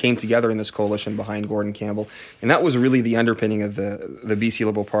heads came together in this coalition behind Gordon Campbell. And that was really the underpinning of the BC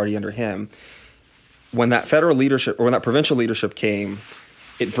Liberal Party under him. When that federal leadership, or when that provincial leadership came,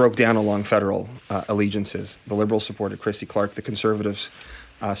 it broke down along federal allegiances. The Liberals supported Christy Clark, the Conservatives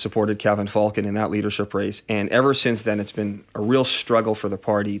supported Kevin Falcon in that leadership race. And ever since then, it's been a real struggle for the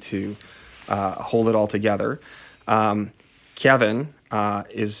party to hold it all together. Kevin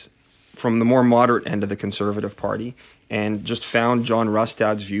is from the more moderate end of the Conservative Party and just found John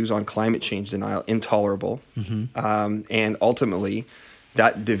Rustad's views on climate change denial intolerable. Mm-hmm. And ultimately,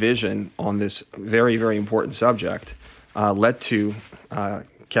 that division on this very, very important subject led to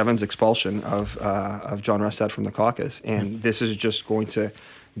Kevin's expulsion of John Rustad from the caucus. And this is just going to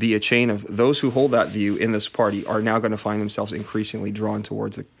be a chain of those who hold that view in this party are now going to find themselves increasingly drawn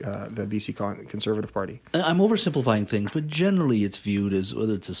towards the BC Conservative Party. I'm oversimplifying things, but generally it's viewed as,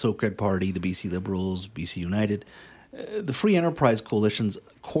 whether it's the SOCRED Party, the BC Liberals, BC United, the Free Enterprise Coalition's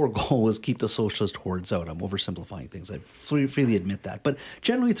core goal is keep the socialist hordes out. I'm oversimplifying things. I freely admit that. But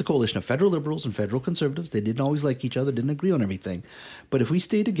generally it's a coalition of federal Liberals and federal Conservatives. They didn't always like each other, didn't agree on everything. But if we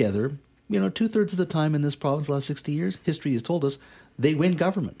stay together, 2/3 of the time in this province, the last 60 years, history has told us, they win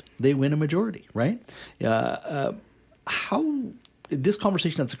government. They win a majority, right? How this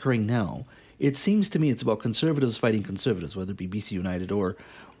conversation that's occurring now, it seems to me it's about Conservatives fighting Conservatives, whether it be BC United or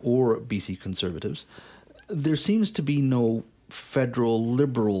BC Conservatives. There seems to be no federal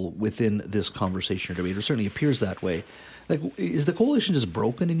Liberal within this conversation or debate, or certainly appears that way. Like, is the coalition just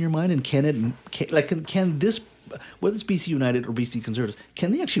broken in your mind? And can this, whether it's BC United or BC Conservatives,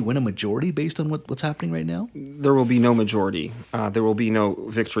 can they actually win a majority based on what's happening right now? There will be no majority. There will be no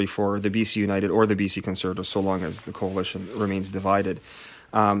victory for the BC United or the BC Conservatives so long as the coalition remains divided.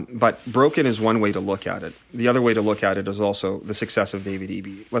 But broken is one way to look at it. The other way to look at it is also the success of David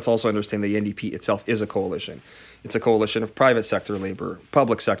Eby. Let's also understand the NDP itself is a coalition. It's a coalition of private sector labor,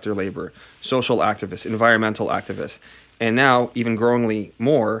 public sector labor, social activists, environmental activists, and now, even growingly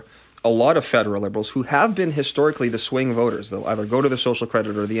more, a lot of federal liberals who have been historically the swing voters. They'll either go to the Social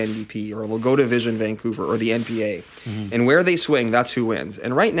Credit or the NDP, or they'll go to Vision Vancouver or the NPA. And where they swing, that's who wins.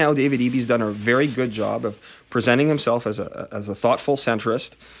 And right now, David Eby's done a very good job of presenting himself as a thoughtful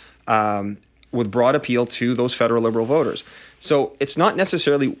centrist with broad appeal to those federal liberal voters. So it's not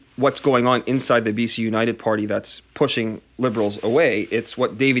necessarily what's going on inside the BC United Party that's pushing liberals away. It's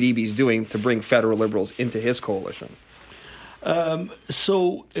what David Eby's doing to bring federal liberals into his coalition.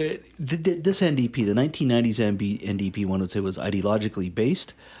 So this NDP, the 1990s NDP, one would say was ideologically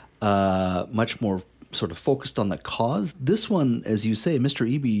based, much more sort of focused on the cause. This one, as you say, Mr.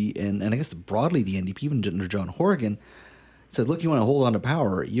 Eby, and I guess broadly the NDP, even under John Horgan, said, look, you want to hold on to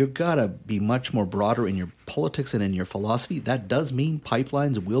power, you've got to be much more broader in your politics and in your philosophy. That does mean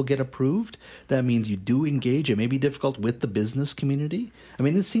pipelines will get approved. That means you do engage. It may be difficult with the business community. I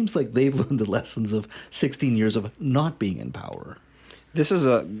mean, it seems like they've learned the lessons of 16 years of not being in power. This is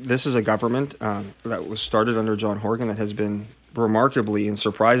a government that was started under John Horgan that has been remarkably and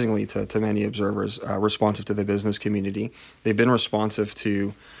surprisingly to many observers responsive to the business community. They've been responsive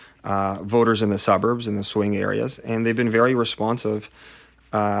to voters in the suburbs, in the swing areas, and they've been very responsive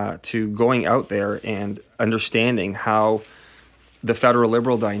to going out there and understanding how the federal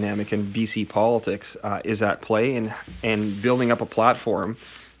liberal dynamic in BC politics is at play, and building up a platform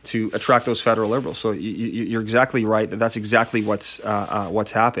to attract those federal liberals. So you're exactly right that's exactly what's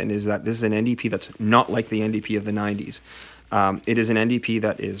happened, is that this is an NDP that's not like the NDP of the 90s. It is an NDP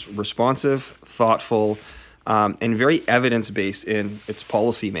that is responsive, thoughtful, and very evidence-based in its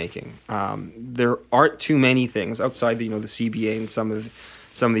policy making. There aren't too many things outside the CBA and some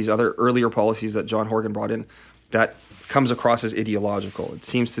of these other earlier policies that John Horgan brought in that comes across as ideological. It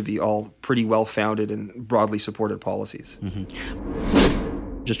seems to be all pretty well-founded and broadly supported policies.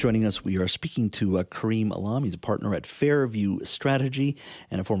 Just joining us, we are speaking to Kareem Alam. He's a partner at Fairview Strategy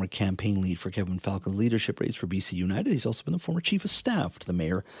and a former campaign lead for Kevin Falcon's leadership race for BC United. He's also been the former chief of staff to the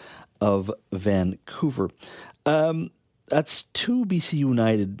mayor of Vancouver. That's two BC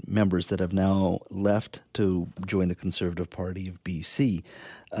United members that have now left to join the Conservative Party of BC.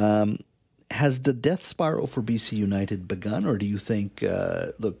 Has the death spiral for BC United begun, or do you think,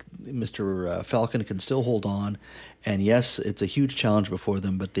 look, Mr. Falcon can still hold on, and yes, it's a huge challenge before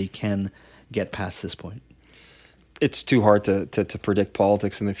them, but they can get past this point? It's too hard to predict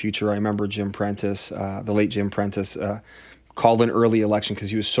politics in the future. I remember Jim Prentice, the late Jim Prentice, called an early election because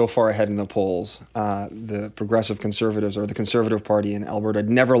he was so far ahead in the polls. The Progressive Conservatives, or the Conservative Party in Alberta, had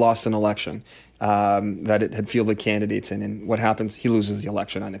never lost an election that it had fielded candidates in. And what happens? He loses the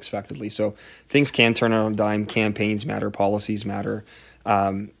election unexpectedly. So things can turn on a dime. Campaigns matter. Policies matter.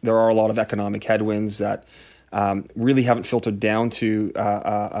 There are a lot of economic headwinds that really haven't filtered down to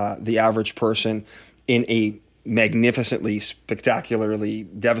the average person in a magnificently, spectacularly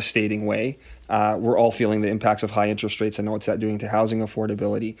devastating way. We're all feeling the impacts of high interest rates and what's that doing to housing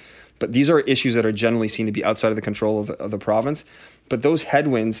affordability. But these are issues that are generally seen to be outside of the control of the province. But those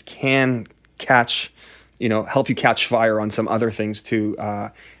headwinds can help you catch fire on some other things too.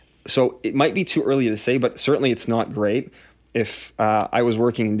 So it might be too early to say, but certainly it's not great. If I was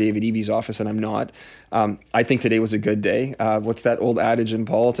working in David Eby's office, and I'm not, I think today was a good day. What's that old adage in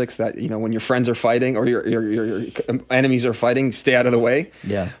politics that, when your friends are fighting or your enemies are fighting, stay out of the way?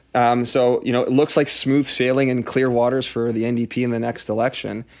 Yeah. So, it looks like smooth sailing and clear waters for the NDP in the next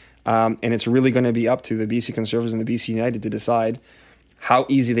election. And it's really going to be up to the BC Conservatives and the BC United to decide how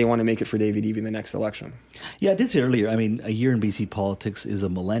easy they want to make it for David Eby in the next election. Yeah, I did say earlier, a year in BC politics is a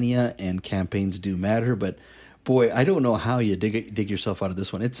millennia, and campaigns do matter, but boy, I don't know how you dig yourself out of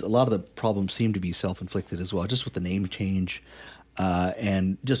this one. It's a lot of the problems seem to be self-inflicted as well, just with the name change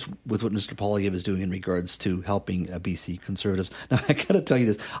and just with what Mr. Poilievre is doing in regards to helping BC Conservatives. Now, I got to tell you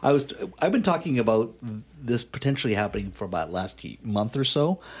this. I've been talking about this potentially happening for about last month or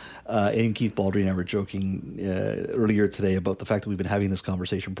so. And Keith Baldry and I were joking earlier today about the fact that we've been having this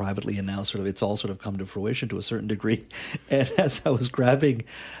conversation privately, and now it's all come to fruition to a certain degree. And as I was grabbing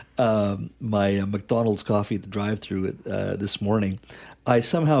my McDonald's coffee at the drive-thru this morning, I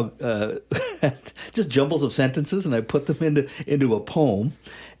somehow had just jumbles of sentences, and I put them into a poem.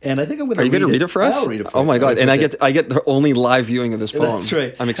 And I think I'm going to. Are you going to read it for us? I'll read it for you. Oh my God! And I get the only live viewing of this poem. That's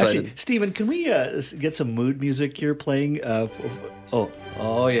right. I'm excited. Actually, Stephen, can we get some mood music here playing?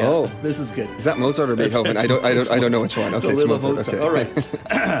 Oh yeah. Oh, this is good. Is that Mozart or Beethoven? I don't know which one. Okay, it's Mozart. Okay. All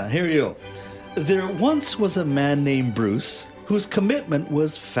right. Here you go. There once was a man named Bruce whose commitment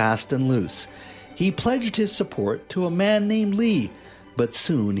was fast and loose. He pledged his support to a man named Lee, but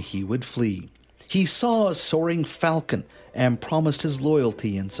soon he would flee. He saw a soaring falcon and promised his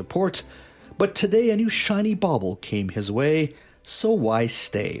loyalty and support, but today a new shiny bauble came his way, so why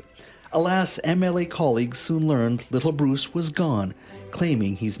stay? Alas, MLA colleagues soon learned little Bruce was gone,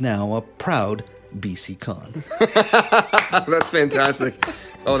 claiming he's now a proud BC con. That's fantastic.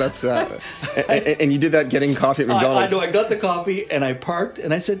 Oh, that's and you did that getting coffee at McDonald's. I know. I got the coffee and I parked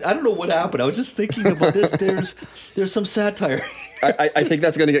and I said, I don't know what happened. I was just thinking about this. There's some satire. I think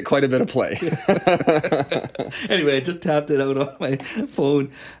that's going to get quite a bit of play. Anyway, I just tapped it out on my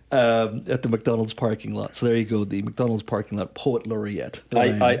phone at the McDonald's parking lot. So there you go, the McDonald's parking lot poet laureate.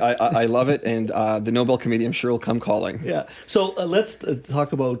 I love it, and the Nobel Committee, I'm sure, will come calling. Yeah. So let's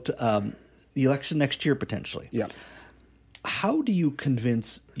talk about the election next year, potentially. Yeah. How do you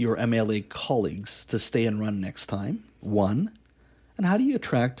convince your MLA colleagues to stay and run next time, one? And how do you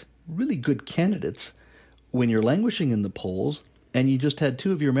attract really good candidates when you're languishing in the polls and you just had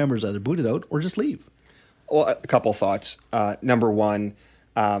two of your members either booted out or just leave? Well, a couple thoughts. Number one,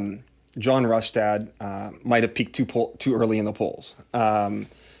 John Rustad might have peaked too early in the polls.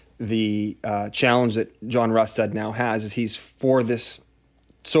 The challenge that John Rustad now has is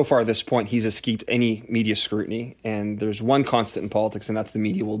so far at this point, he's escaped any media scrutiny, and there's one constant in politics, and that's the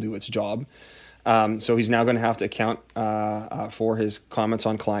media will do its job. So he's now going to have to account for his comments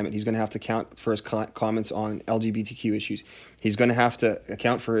on climate. He's going to have to account for his comments on LGBTQ issues. He's going to have to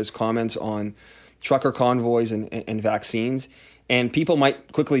account for his comments on trucker convoys and vaccines. And people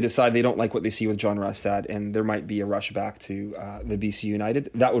might quickly decide they don't like what they see with John Rustad, and there might be a rush back to the BC United.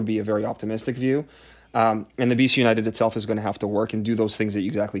 That would be a very optimistic view. And the BC United itself is going to have to work and do those things that you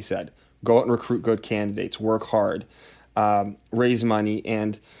exactly said. Go out and recruit good candidates, work hard, raise money,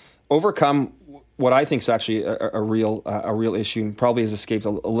 and overcome what I think is actually a real issue, and probably has escaped a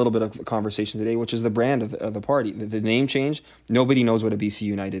little bit of conversation today, which is the brand of the party. The name change, nobody knows what a BC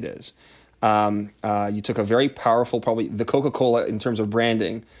United is. You took a very powerful, probably the Coca-Cola in terms of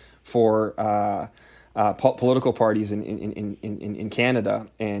branding for political parties in Canada,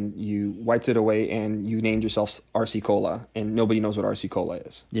 and you wiped it away and you named yourself RC Cola, and nobody knows what RC Cola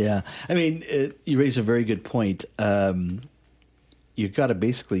is. Yeah. I mean, you raise a very good point. You've got to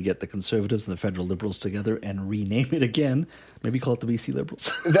basically get the Conservatives and the federal Liberals together and rename it again. Maybe call it the BC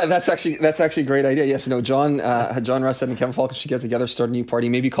Liberals. That's actually a great idea. Yes, John Rustad and Kevin Falcon should get together, start a new party,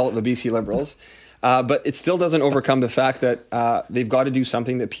 maybe call it the BC Liberals. But it still doesn't overcome the fact that they've got to do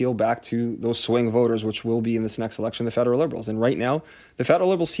something to appeal back to those swing voters, which will be in this next election, the federal Liberals. And right now, the federal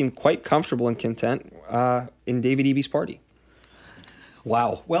Liberals seem quite comfortable and content in David Eby's party.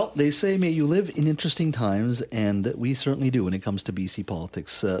 Wow. Well, they say may you live in interesting times, and we certainly do when it comes to BC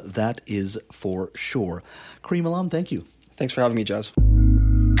politics. That is for sure. Kareem Alam, thank you. Thanks for having me, Jazz.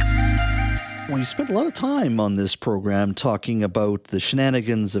 We spent a lot of time on this program talking about the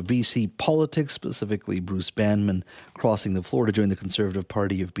shenanigans of BC politics, specifically Bruce Banman crossing the floor to join the Conservative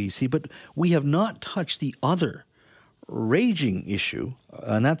Party of BC, but we have not touched the other raging issue,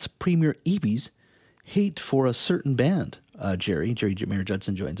 and that's Premier Eby's hate for a certain band. Jerry Mayor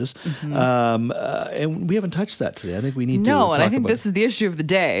Judson joins us. Mm-hmm. And we haven't touched that today. I think we need to talk and I think about this is the issue of the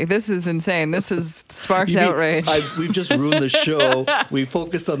day. This is insane. This has sparked outrage. We've just ruined the show. We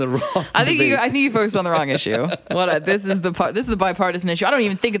focused on the wrong I think you focused on the wrong issue. This is the bipartisan issue. I don't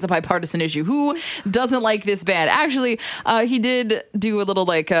even think it's a bipartisan issue. Who doesn't like this band? Actually, he did do a little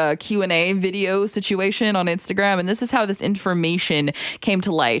Q&A video situation on Instagram, and this is how this information came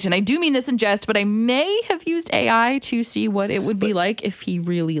to light. And I do mean this in jest, but I may have used AI to see what it would be like if he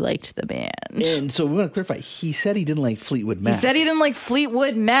really liked the band. And so we want to clarify, he said he didn't like Fleetwood Mac. He said he didn't like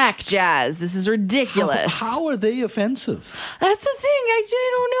Fleetwood Mac, Jazz. This is ridiculous. How are they offensive? That's the thing. I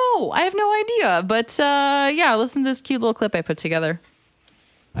don't know. I have no idea. But listen to this cute little clip I put together.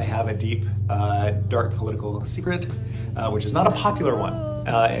 I have a deep, dark political secret, which is not a popular one,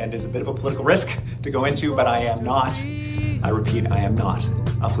 and is a bit of a political risk to go into, but I am not, I repeat, I am not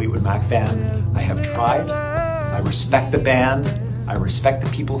a Fleetwood Mac fan. I have tried. I respect the band. I respect the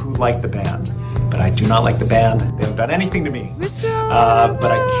people who like the band, but I do not like the band. They haven't done anything to me,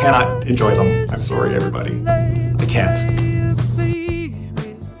 but I cannot enjoy them. I'm sorry, everybody. I can't.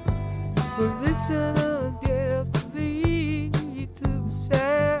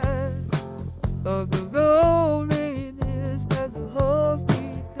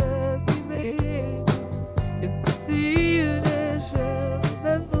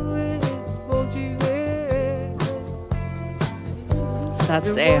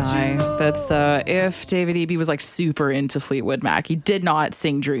 That's AI. That's if David Eby was like super into Fleetwood Mac. He did not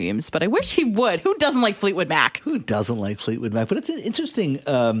sing Dreams, but I wish he would. Who doesn't like Fleetwood Mac? Who doesn't like Fleetwood Mac? But it's interesting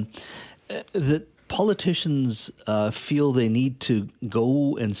that politicians feel they need to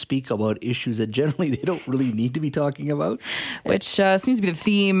go and speak about issues that generally they don't really need to be talking about. Which seems to be the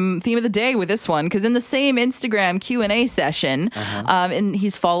theme of the day with this one, because in the same Instagram Q&A session, and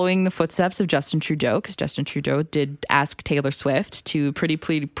he's following the footsteps of Justin Trudeau, because Justin Trudeau did ask Taylor Swift to pretty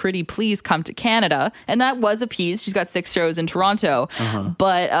please come to Canada, and that was appeased. She's got 6 shows in Toronto.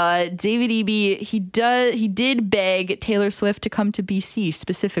 But David Eby, he did beg Taylor Swift to come to BC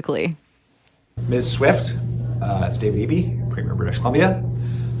specifically. Ms. Swift, it's David Eby, Premier of British Columbia.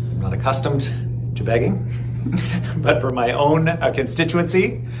 I'm not accustomed to begging, but for my own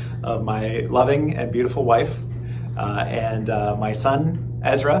constituency of my loving and beautiful wife and my son,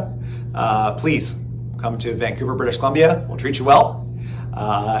 Ezra, please come to Vancouver, British Columbia. We'll treat you well.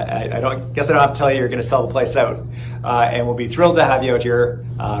 I don't have to tell you you're going to sell the place out. And we'll be thrilled to have you out here.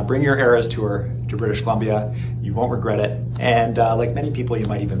 Bring your Eras tour to British Columbia. You won't regret it. And like many people, you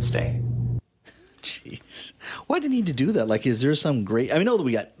might even stay. Jeez, why do you need to do that? Like, is there some great? I mean, I know that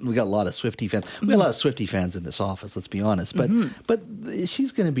we got a lot of Swiftie fans. We got a lot of Swiftie fans in this office. Let's be honest. But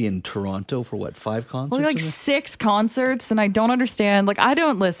she's going to be in Toronto for what, 5 concerts? Well, like 6 concerts, and I don't understand. Like, I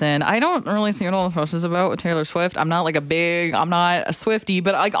don't really see what all the fuss is about with Taylor Swift. I'm not a Swiftie,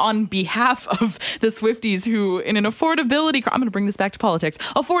 but like on behalf of the Swifties who, in an affordability, I'm going to bring this back to politics,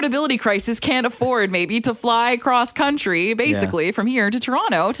 affordability crisis, can't afford maybe to fly cross country, basically from here to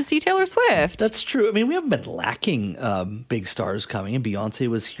Toronto to see Taylor Swift. That's true. I mean, we haven't been lacking big stars coming, and Beyonce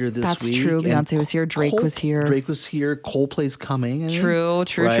was here this week. That's true. Beyonce was here. Drake was here. Coldplay's coming. True.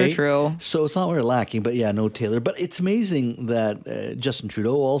 So it's not we're lacking, but yeah, no Taylor. But it's amazing that Justin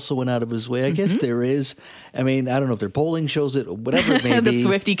Trudeau also went out of his way. I guess there is. I mean, I don't know if their polling shows it, or whatever it may the be. The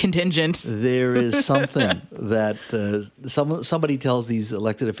Swiftie contingent. There is something that somebody tells these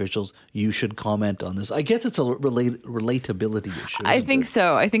elected officials, you should comment on this. I guess it's a relatability issue. I think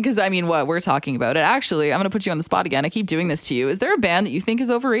so. I think because, what we're talking about it. Actually, I'm going to put you on the spot again. I keep doing this to you. Is there a band that you think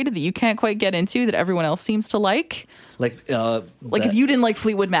is overrated that you can't quite get into that everyone else seems to like? Like if you didn't like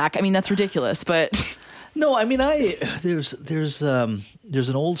Fleetwood Mac, that's ridiculous, but... No, there's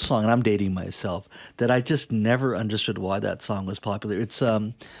an old song, and I'm dating myself, that I just never understood why that song was popular. It's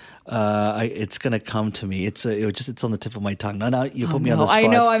it's gonna come to me. It's on the tip of my tongue. Now you put me on the spot. I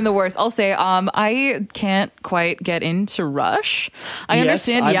know I'm the worst. I'll say I can't quite get into Rush. I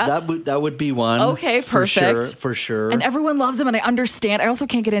understand. That would be one. Okay, perfect. For sure. And everyone loves him, and I understand. I also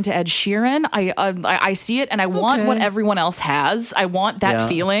can't get into Ed Sheeran. I see it, and I want what everyone else has. I want that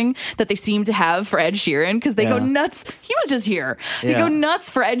feeling that they seem to have for Ed Sheeran, because they go nuts. He was just here. They go nuts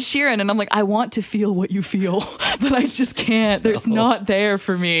for Ed Sheeran, and I'm like, I want to feel what you feel, but I just can't. There's not there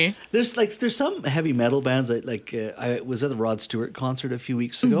for me. There's some heavy metal bands that I was at the Rod Stewart concert a few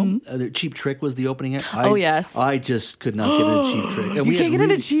weeks ago. Cheap Trick was the opening act. Yes. I just could not get into Cheap Trick. And you can't get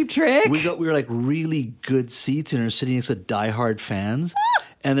into Cheap Trick? We were like really good seats and are sitting next to diehard fans.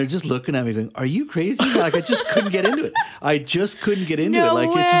 And they're just looking at me going, are you crazy? Like, I just couldn't get into it. It's just like,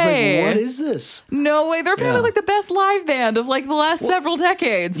 what is this? No way. They're apparently like the best live band of like the last several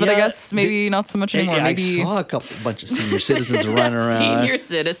decades. But I guess maybe not so much anymore. I saw a bunch of senior citizens running around. Senior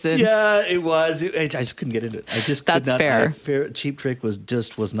citizens. Yeah, it was. I just couldn't get into it. I just could not. That's fair. Cheap Trick was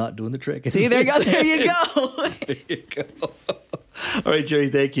not doing the trick. See, there you go. There you go. All right, Jerry,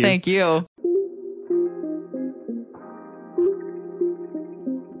 thank you. Thank you.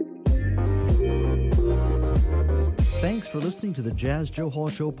 Thanks for listening to the Jazz Joe Hall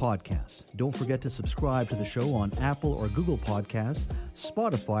Show podcast. Don't forget to subscribe to the show on Apple or Google Podcasts,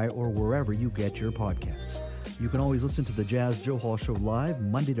 Spotify, or wherever you get your podcasts. You can always listen to the Jazz Joe Hall Show live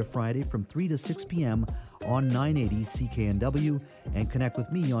Monday to Friday from 3 to 6 p.m. on 980 CKNW, and connect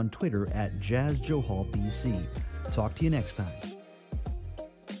with me on Twitter at JazzJoeHallBC. Talk to you next time.